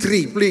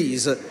 3:3,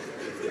 please.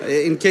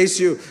 In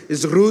case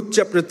it's Ruth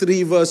chapter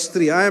 3 verse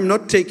 3. I am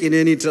not taking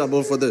any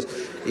trouble for this.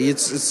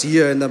 It's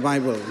here in the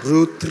Bible.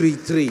 Ruth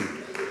 3:3.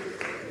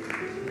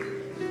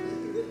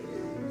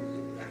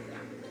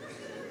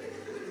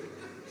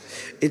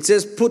 It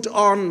says, put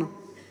on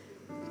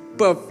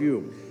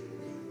perfume.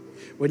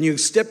 When you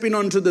step in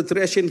onto the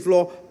threshing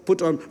floor,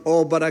 put on,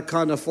 oh, but I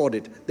can't afford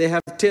it. They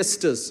have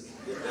testers.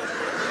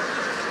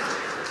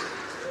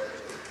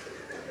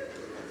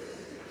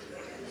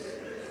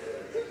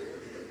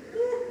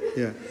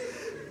 Yeah.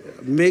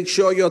 Make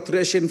sure your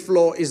threshing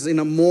floor is in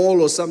a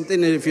mall or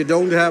something. And if you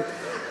don't have,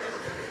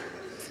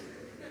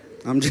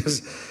 I'm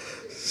just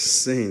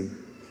saying.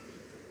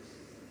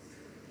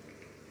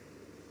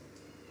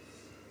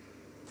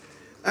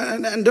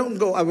 And don't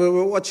go. We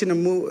were watching a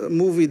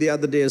movie the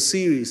other day, a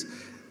series.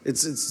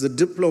 It's The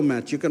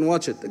Diplomat. You can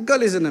watch it. The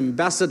girl is an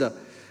ambassador,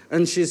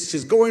 and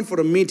she's going for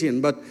a meeting,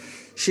 but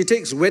she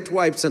takes wet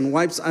wipes and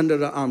wipes under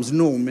her arms.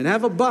 No, man,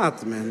 have a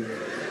bath, man.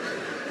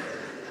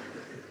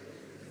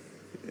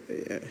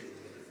 Yeah.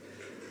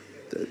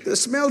 The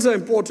smells are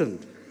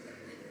important.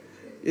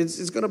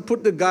 It's going to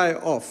put the guy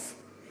off.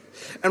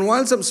 And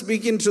whilst I'm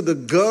speaking to the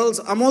girls,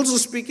 I'm also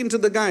speaking to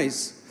the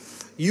guys.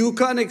 You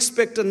can't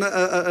expect a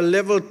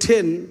level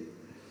 10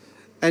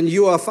 and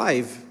you are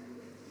 5.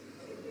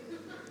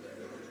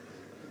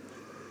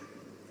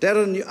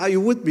 Darren, are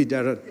you with me,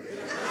 Darren?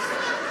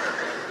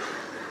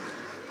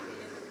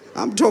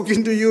 I'm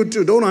talking to you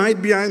too. Don't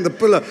hide behind the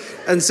pillar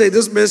and say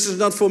this message is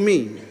not for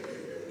me.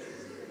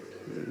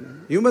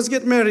 You must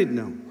get married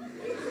now.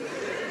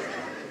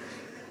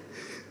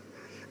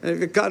 And if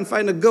you can't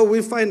find a girl,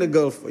 we'll find a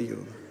girl for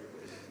you.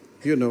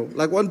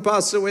 Like one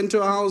pastor went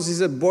to a house, he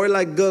said, boy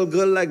like girl,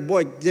 girl like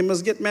boy, they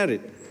must get married.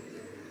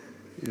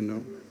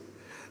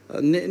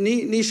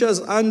 Nisha's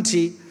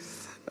auntie,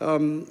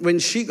 when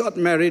she got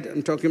married,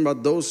 I'm talking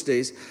about those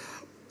days,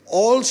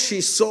 all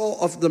she saw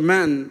of the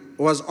man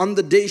was on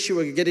the day she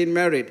was getting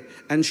married.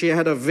 And she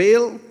had a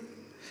veil,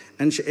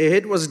 and her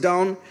head was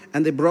down,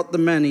 and they brought the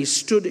man. He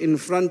stood in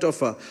front of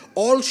her.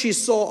 All she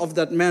saw of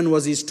that man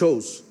was his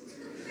toes.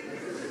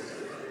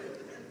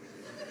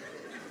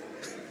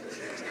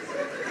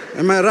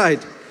 Am I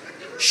right?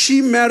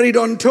 She married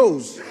on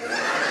toes.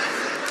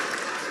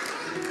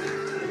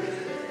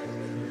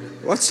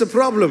 What's the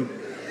problem?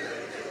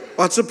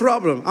 What's the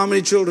problem? How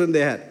many children they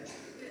had?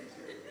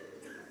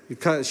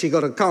 She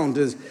got to count.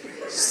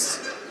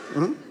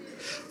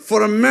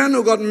 For a man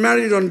who got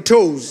married on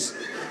toes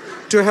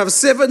to have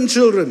 7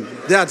 children,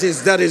 that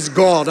is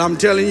God. I'm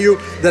telling you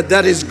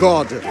that is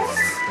God.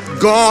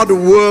 God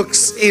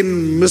works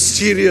in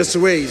mysterious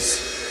ways.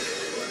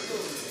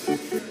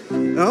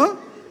 Huh?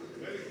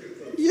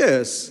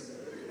 Yes.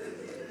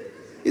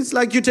 It's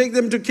like you take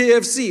them to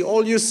KFC.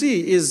 All you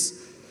see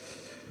is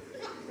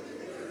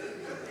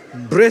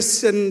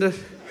breasts and...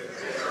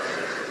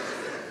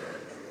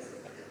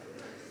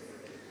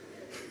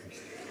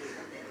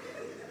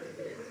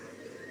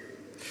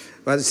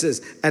 But it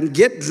says, and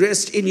get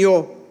dressed in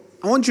your...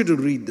 I want you to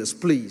read this,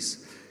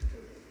 please.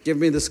 Give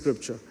me the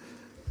scripture.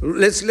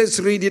 Let's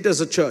read it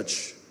as a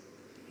church.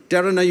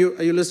 Darren,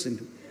 are you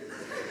listening?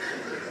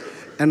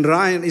 And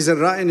Ryan, is there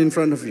Ryan in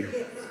front of you?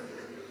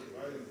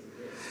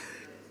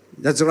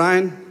 That's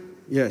Ryan?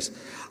 Yes.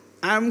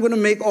 I'm going to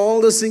make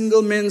all the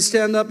single men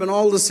stand up and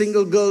all the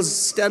single girls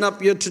stand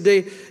up here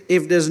today.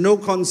 If there's no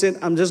consent,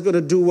 I'm just going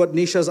to do what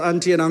Nisha's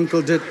auntie and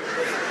uncle did.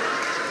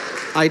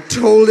 I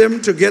told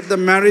them to get the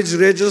marriage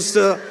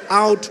register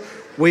out.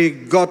 We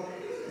got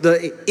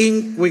the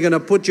ink. We're going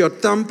to put your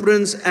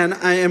thumbprints, and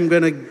I am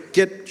going to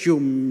get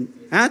you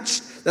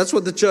hatched. That's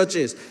what the church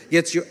is.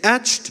 Gets you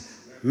hatched,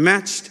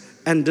 matched,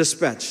 and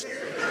dispatched.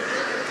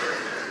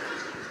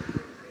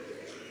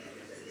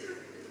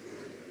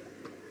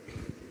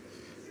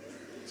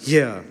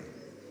 Yeah.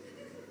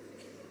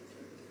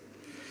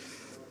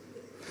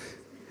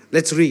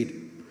 Let's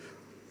read.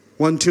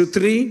 1, 2,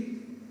 3.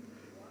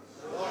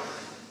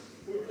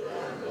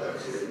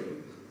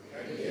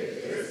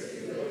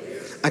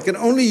 I can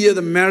only hear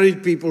the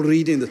married people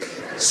reading this.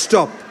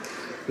 Stop.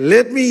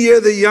 Let me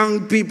hear the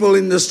young people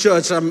in this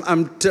church.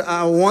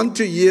 I want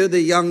to hear the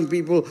young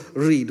people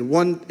read.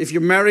 If you're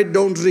married,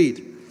 don't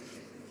read.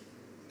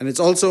 And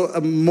it's also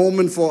a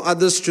moment for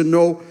others to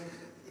know.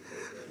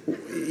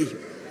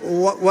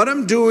 What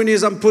I'm doing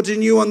is I'm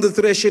putting you on the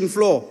threshing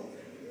floor.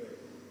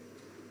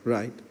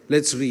 Right?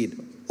 Let's read.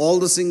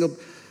 Let's do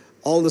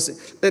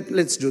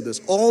this.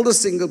 All the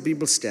single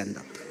people stand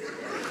up.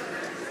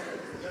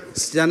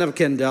 Stand up,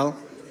 Kendall.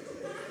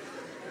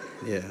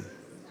 Yeah.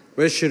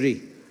 Where's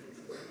Cherie?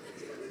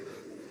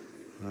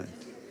 Right.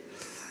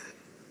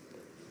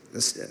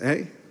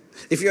 Hey?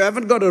 If you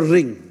haven't got a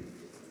ring,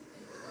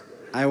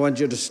 I want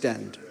you to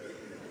stand.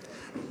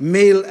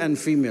 Male and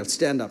female,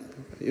 stand up.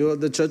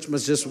 The church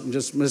must just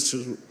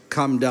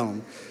calm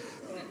down.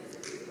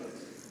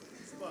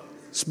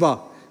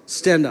 Spa,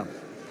 stand up.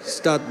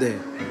 Start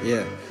there.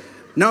 Yeah.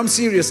 Now I'm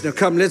serious. Now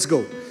come, let's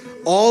go.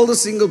 All the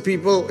single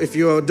people, if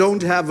you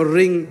don't have a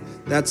ring,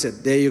 that's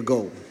it. There you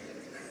go.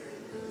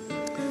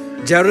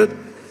 Jared,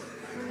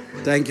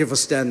 thank you for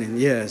standing.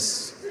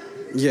 Yes.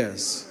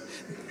 Yes.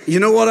 You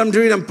know what I'm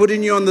doing? I'm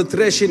putting you on the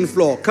threshing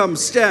floor. Come,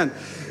 stand.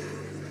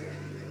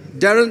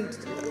 Darren,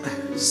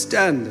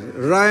 stand.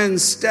 Ryan,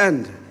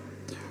 stand.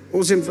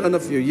 Who's in front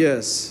of you?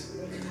 Yes.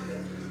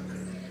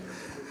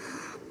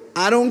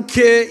 I don't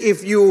care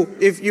if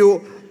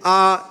you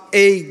are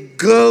a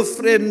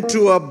girlfriend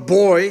to a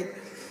boy,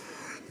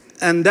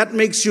 and that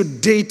makes you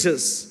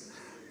daters.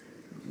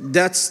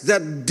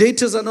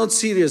 Daters are not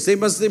serious. You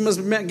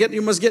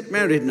must get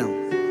married now.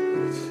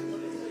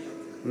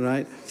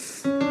 Right?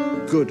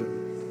 Good.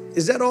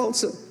 Is that all,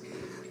 sir?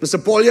 Mr.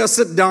 Paulia,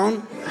 sit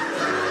down.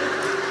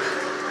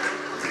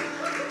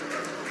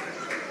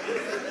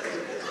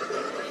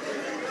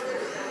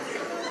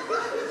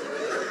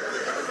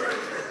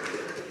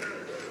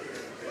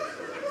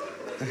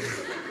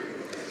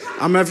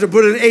 I'm going to have to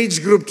put an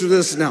age group to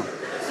this now.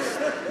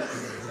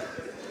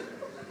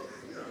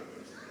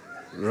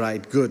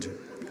 Right, good.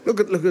 Look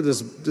at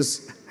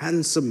this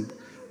handsome.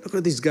 Look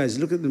at these guys.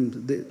 Look at them.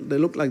 They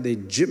look like they're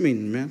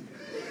gymming, man.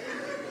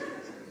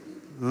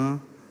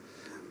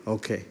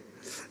 Okay.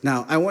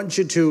 Now I want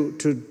you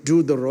to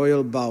do the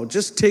royal bow.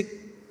 Just take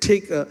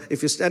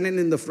if you're standing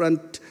in the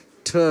front,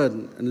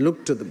 turn and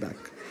look to the back.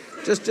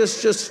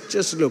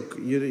 Just look.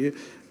 You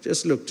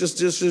just look. Just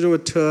do a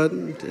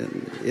turn.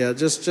 Yeah,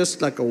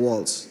 just like a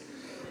waltz.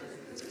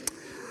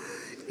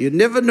 You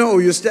never know.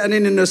 You're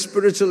standing in a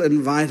spiritual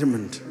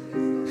environment.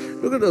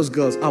 Look at those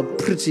girls, how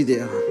pretty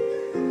they are.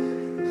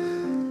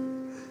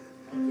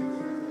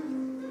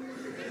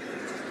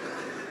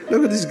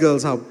 Look at these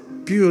girls, how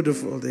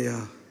beautiful they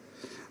are.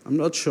 I'm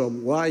not sure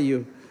why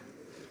you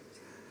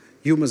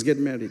must get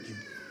married.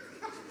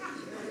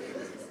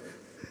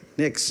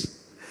 Next.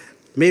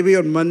 Maybe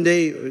on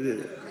Monday,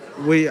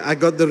 I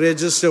got the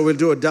register, we'll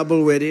do a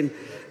double wedding.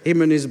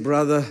 Him and his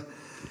brother.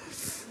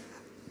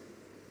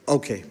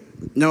 Okay,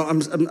 No,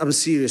 I'm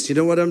serious. You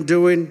know what I'm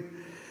doing?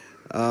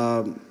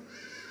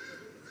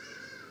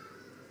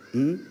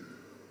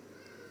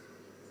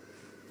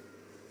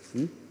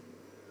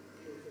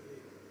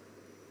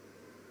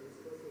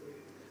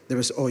 There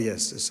was, oh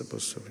yes, it's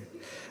supposed to be.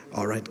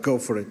 All right, go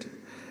for it.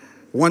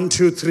 1,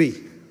 2,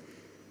 3.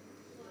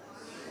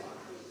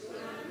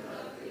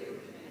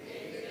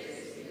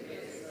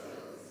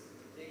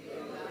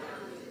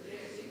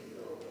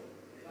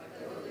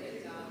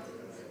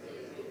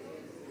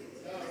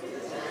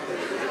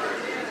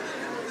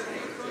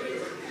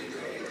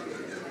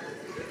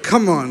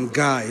 Come on,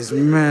 guys,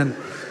 man.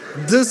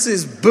 This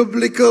is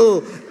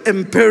biblical,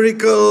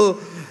 empirical.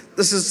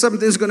 This is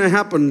something's going to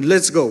happen.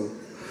 Let's go.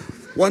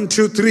 1,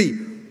 2, 3.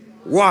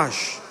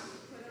 Wash.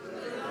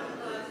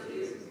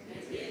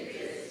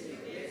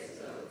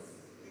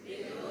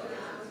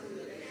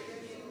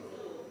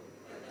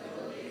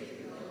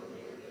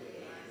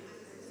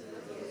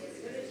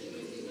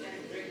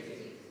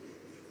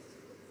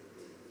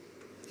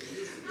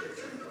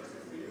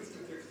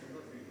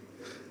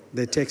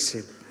 They text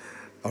him.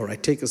 All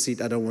right, take a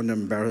seat. I don't want to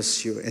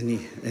embarrass you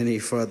any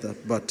further.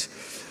 But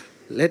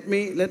let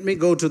me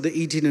go to the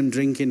eating and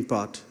drinking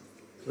part.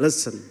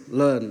 Listen,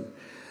 learn.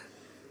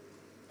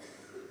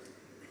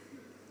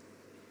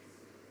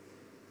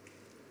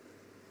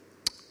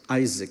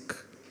 Isaac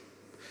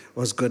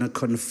was going to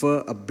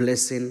confer a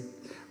blessing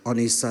on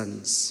his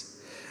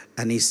sons.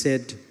 And he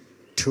said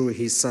to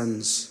his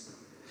sons,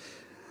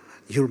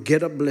 you'll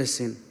get a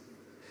blessing.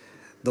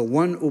 The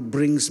one who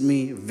brings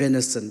me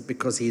venison,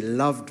 because he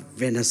loved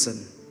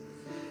venison.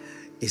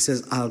 He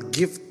says, I'll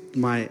give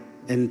my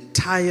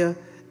entire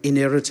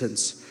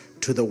inheritance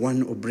to the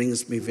one who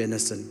brings me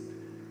venison.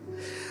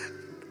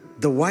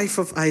 The wife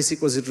of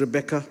Isaac, was it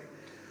Rebekah?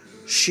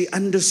 She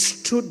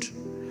understood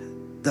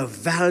the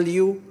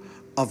value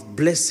of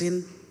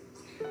blessing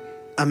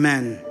a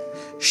man.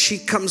 She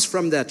comes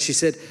from that. She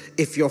said,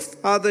 if your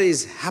father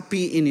is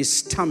happy in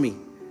his tummy,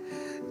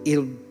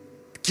 he'll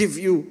give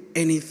you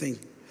anything.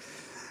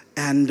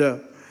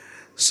 And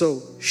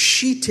so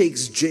she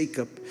takes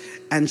Jacob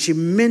and she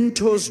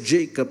mentors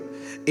Jacob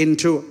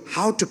into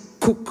how to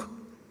cook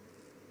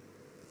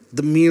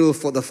the meal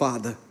for the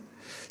father.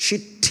 She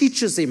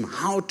teaches him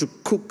how to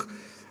cook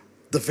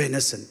the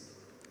venison,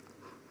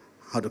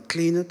 how to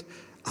clean it,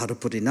 how to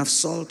put enough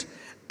salt,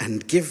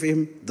 and give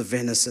him the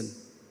venison.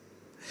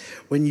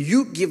 When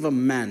you give a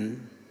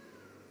man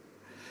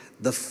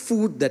the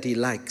food that he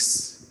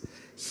likes,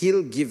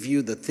 he'll give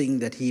you the thing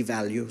that he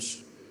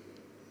values.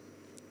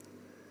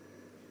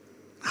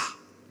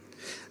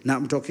 Now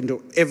I'm talking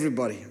to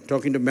everybody. I'm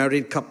talking to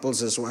married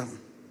couples as well.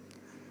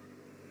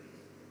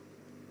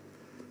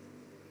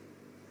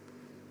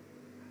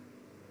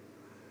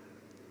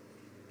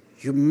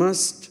 You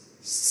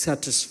must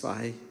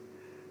satisfy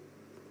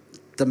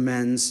the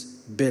man's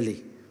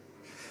belly.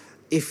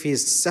 If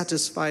he's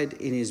satisfied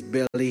in his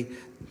belly,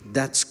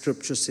 that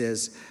scripture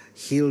says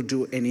he'll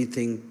do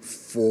anything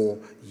for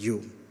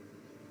you.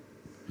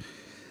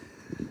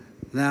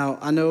 Now,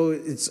 I know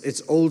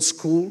it's old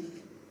school,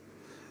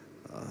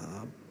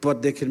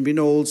 but there can be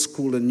no old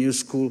school and new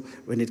school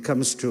when it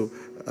comes to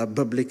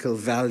biblical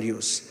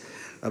values.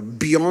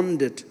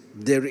 Beyond it,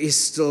 there is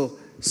still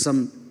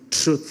some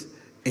truth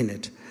in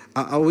it.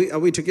 Are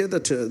we together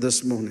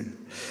this morning?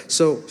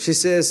 So she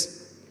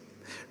says,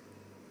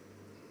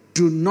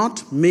 do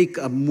not make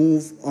a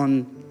move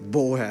on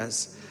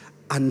Boaz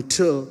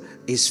until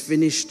he's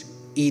finished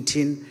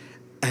eating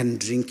and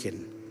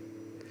drinking.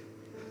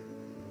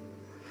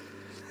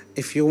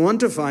 If you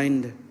want to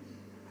find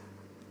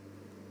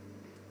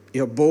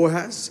your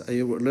Boaz, are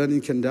you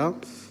learning Kendall?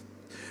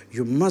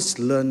 You must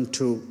learn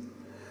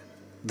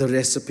the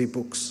recipe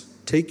books.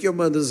 Take your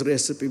mother's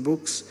recipe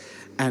books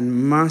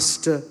and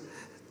master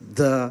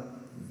the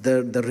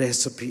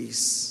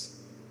recipes.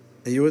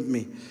 Are you with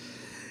me?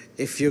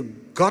 If you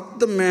got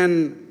the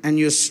man and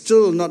you're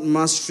still not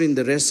mastering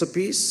the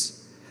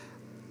recipes,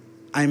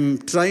 I'm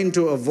trying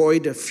to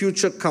avoid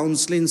future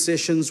counseling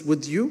sessions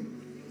with you.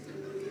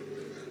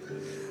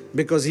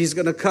 Because he's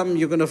going to come,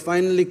 you're going to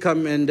finally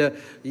come and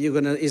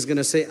he's going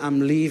to say, I'm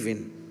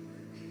leaving.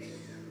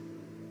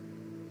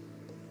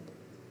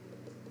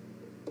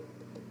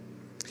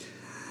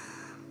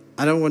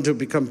 I don't want to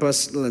become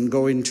personal and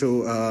go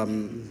into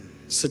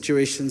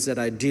situations that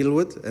I deal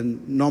with.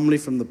 And normally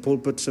from the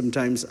pulpit,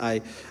 sometimes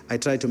I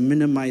try to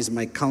minimize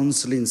my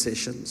counseling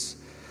sessions.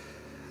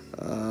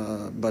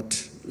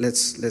 But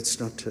let's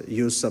not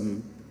use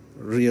some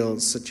real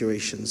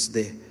situations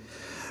there.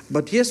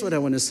 But here's what I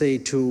want to say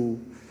to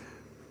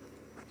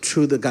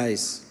the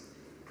guys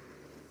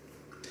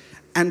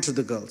and to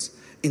the girls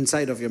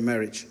inside of your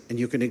marriage. And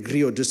you can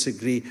agree or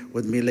disagree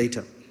with me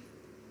later.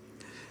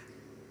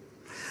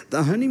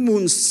 The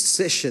honeymoon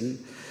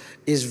session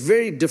is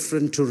very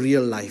different to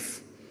real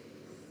life.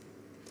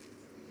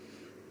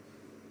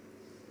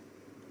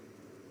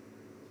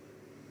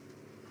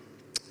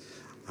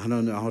 I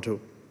don't know how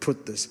to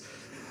put this.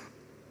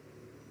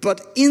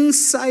 But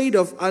inside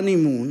of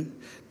honeymoon,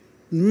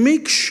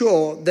 make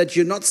sure that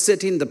you're not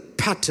setting the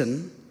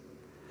pattern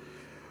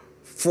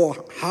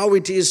for how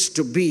it is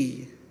to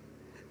be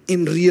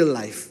in real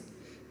life.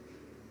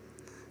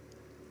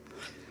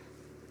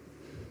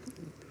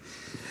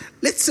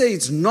 Let's say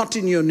it's not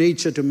in your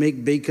nature to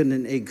make bacon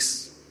and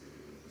eggs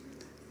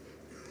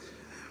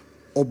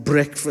or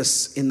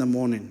breakfast in the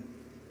morning.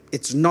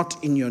 It's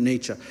not in your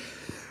nature.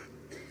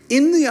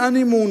 In the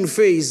honeymoon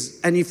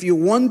phase, and if you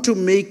want to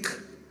make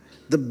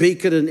the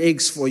bacon and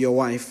eggs for your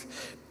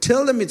wife,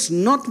 tell them it's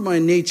not my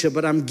nature,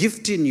 but I'm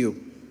gifting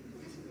you.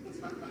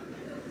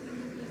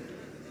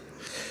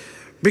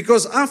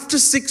 Because after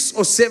 6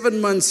 or 7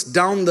 months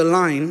down the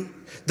line,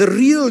 the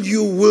real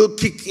you will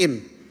kick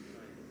in.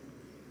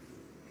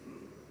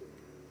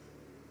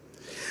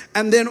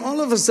 And then all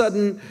of a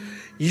sudden,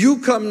 you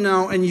come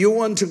now and you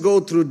want to go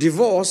through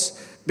divorce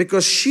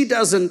because she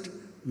doesn't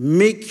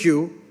make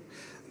you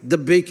the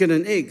bacon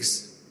and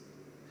eggs.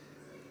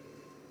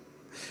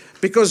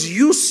 Because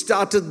you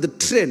started the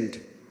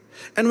trend.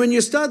 And when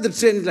you start the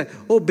trend, it's like,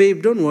 oh,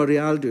 babe, don't worry,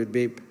 I'll do it,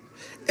 babe.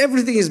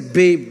 Everything is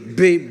babe,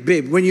 babe,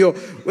 babe. When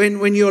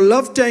your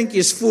love tank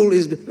is full,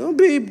 is oh,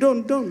 babe,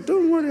 don't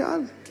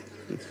worry,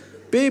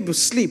 babe,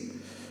 sleep.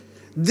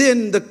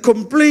 Then the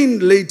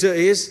complaint later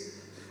is,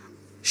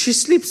 she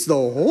sleeps the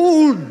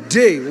whole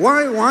day.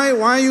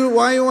 Why you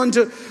want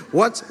to?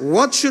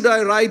 What should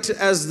I write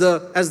as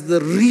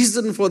the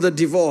reason for the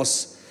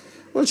divorce?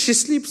 Well, she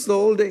sleeps the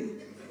whole day.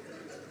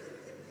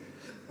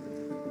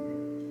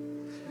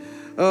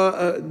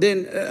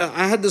 Then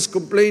I had this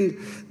complaint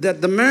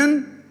that the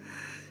man.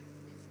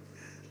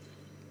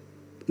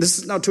 This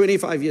is now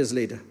 25 years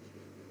later.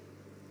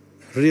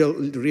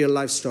 Real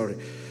life story.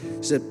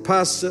 He said,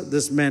 Pastor,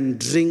 this man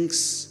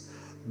drinks.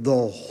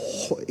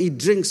 He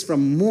drinks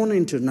from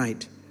morning to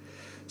night.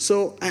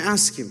 So I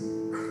asked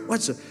him,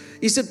 what's it?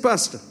 He said,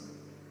 Pastor,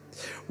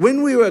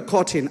 when we were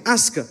caught in,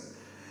 ask her,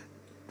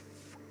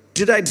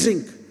 did I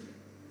drink?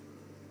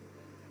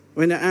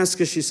 When I asked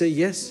her, she said,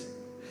 yes.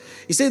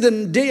 He said,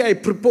 the day I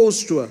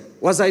proposed to her,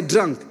 was I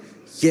drunk?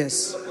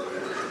 Yes.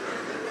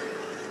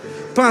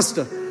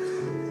 Pastor,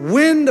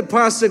 when the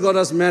pastor got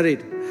us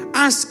married,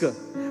 ask her,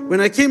 when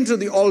I came to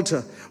the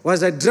altar,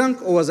 was I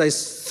drunk or was I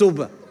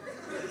sober?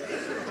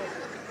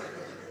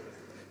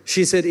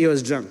 She said he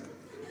was drunk.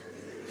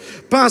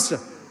 Pastor,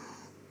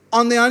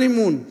 on the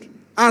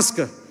honeymoon, ask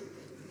her,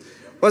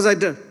 was I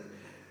drunk?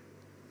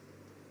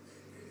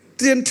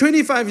 Then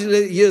 25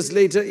 years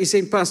later, he's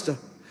saying, Pastor,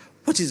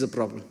 what is the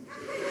problem?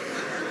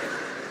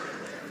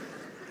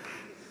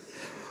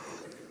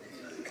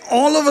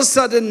 All of a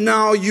sudden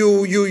now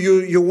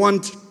you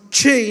want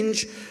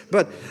change,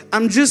 but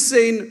I'm just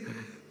saying,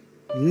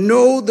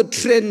 know the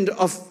trend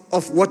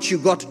of what you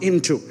got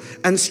into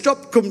and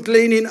stop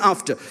complaining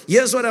after.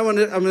 Here's what I'm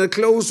going to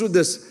close with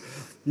this.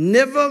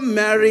 Never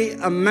marry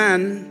a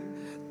man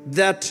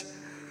that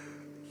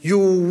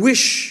you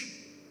wish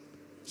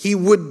he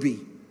would be.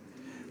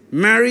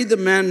 Marry the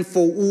man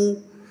for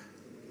who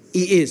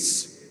he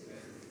is.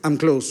 I'm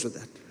close with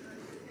that.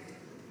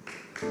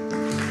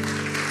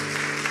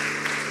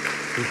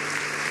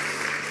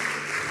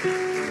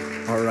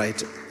 All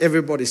right.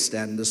 Everybody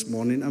stand this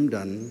morning. I'm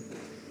done.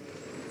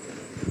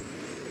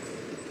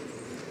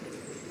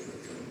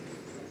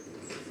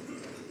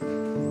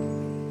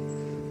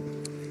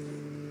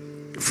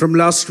 From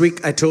last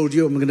week, I told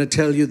you I'm going to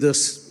tell you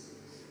this.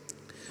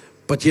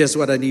 But here's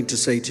what I need to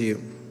say to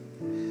you.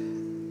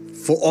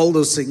 For all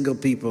those single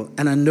people,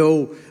 and I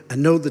know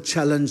the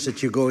challenge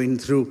that you're going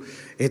through.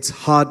 It's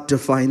hard to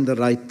find the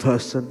right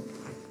person.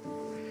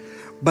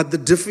 But the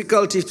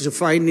difficulty to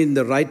finding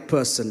the right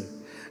person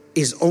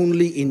is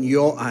only in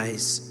your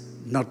eyes,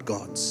 not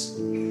God's.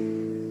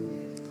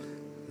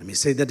 Let me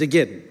say that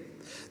again.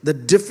 The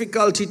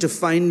difficulty to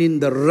finding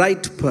the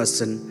right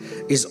person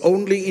is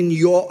only in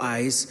your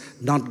eyes,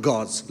 not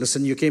God's.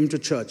 Listen, you came to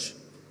church.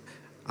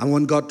 I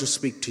want God to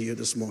speak to you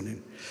this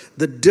morning.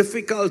 The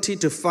difficulty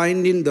to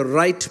finding the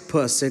right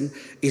person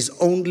is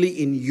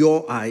only in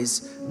your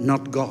eyes,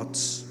 not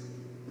God's.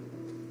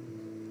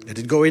 Let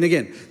it go in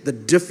again. The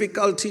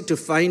difficulty to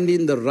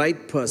finding the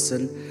right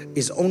person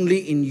is only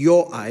in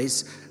your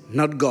eyes,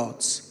 not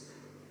God's.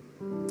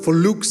 For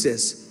Luke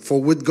says,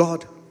 for with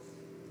God,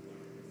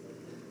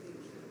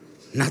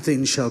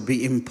 nothing shall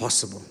be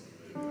impossible.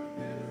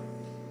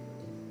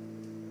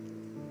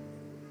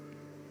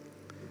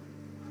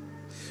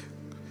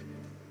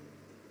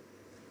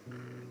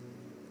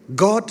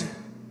 God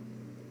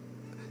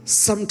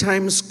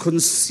sometimes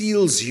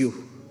conceals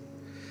you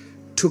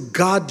to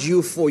guard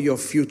you for your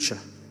future.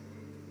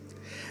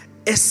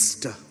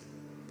 Esther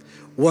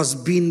was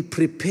being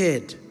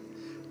prepared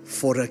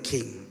for a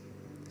king.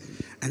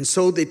 And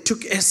so they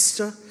took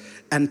Esther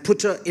and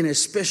put her in a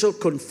special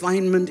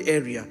confinement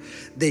area.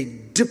 They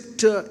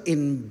dipped her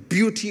in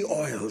beauty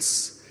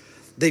oils.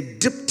 They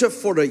dipped her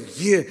for a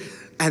year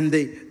and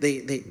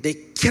they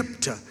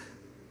kept her.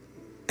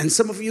 And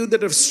some of you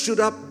that have stood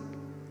up,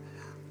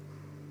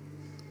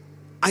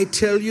 I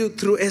tell you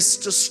through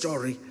Esther's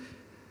story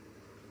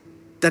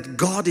that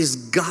God is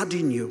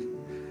guarding you,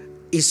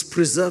 is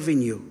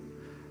preserving you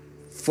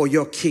for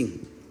your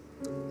king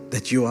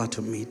that you are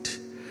to meet.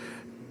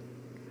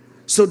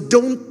 So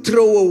don't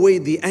throw away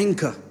the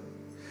anchor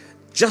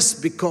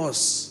just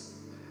because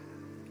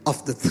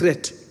of the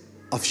threat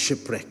of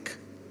shipwreck.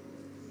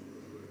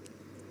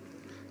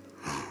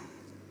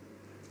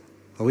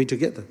 Are we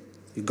together?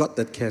 You got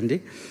that,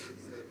 Candy?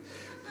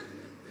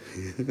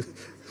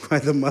 Why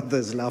the mother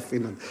is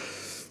laughing.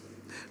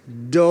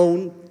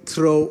 Don't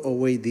throw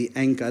away the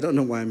anchor. I don't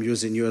know why I'm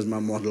using you as my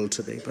model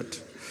today, but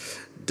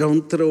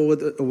don't throw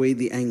away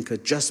the anchor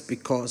just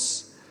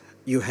because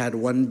you had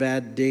one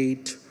bad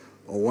date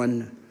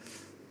and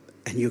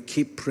you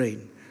keep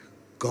praying.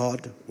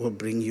 God will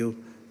bring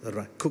you the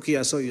right. Cookie,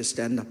 I saw you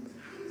stand up.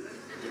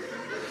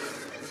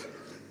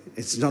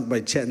 It's not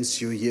by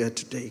chance you're here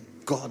today.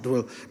 God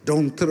will.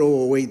 Don't throw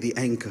away the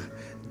anchor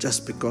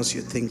just because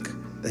you think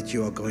that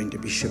you are going to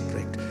be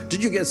shipwrecked.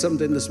 Did you get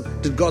something this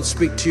morning? Did God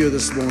speak to you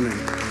this morning?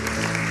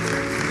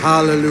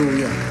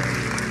 Hallelujah.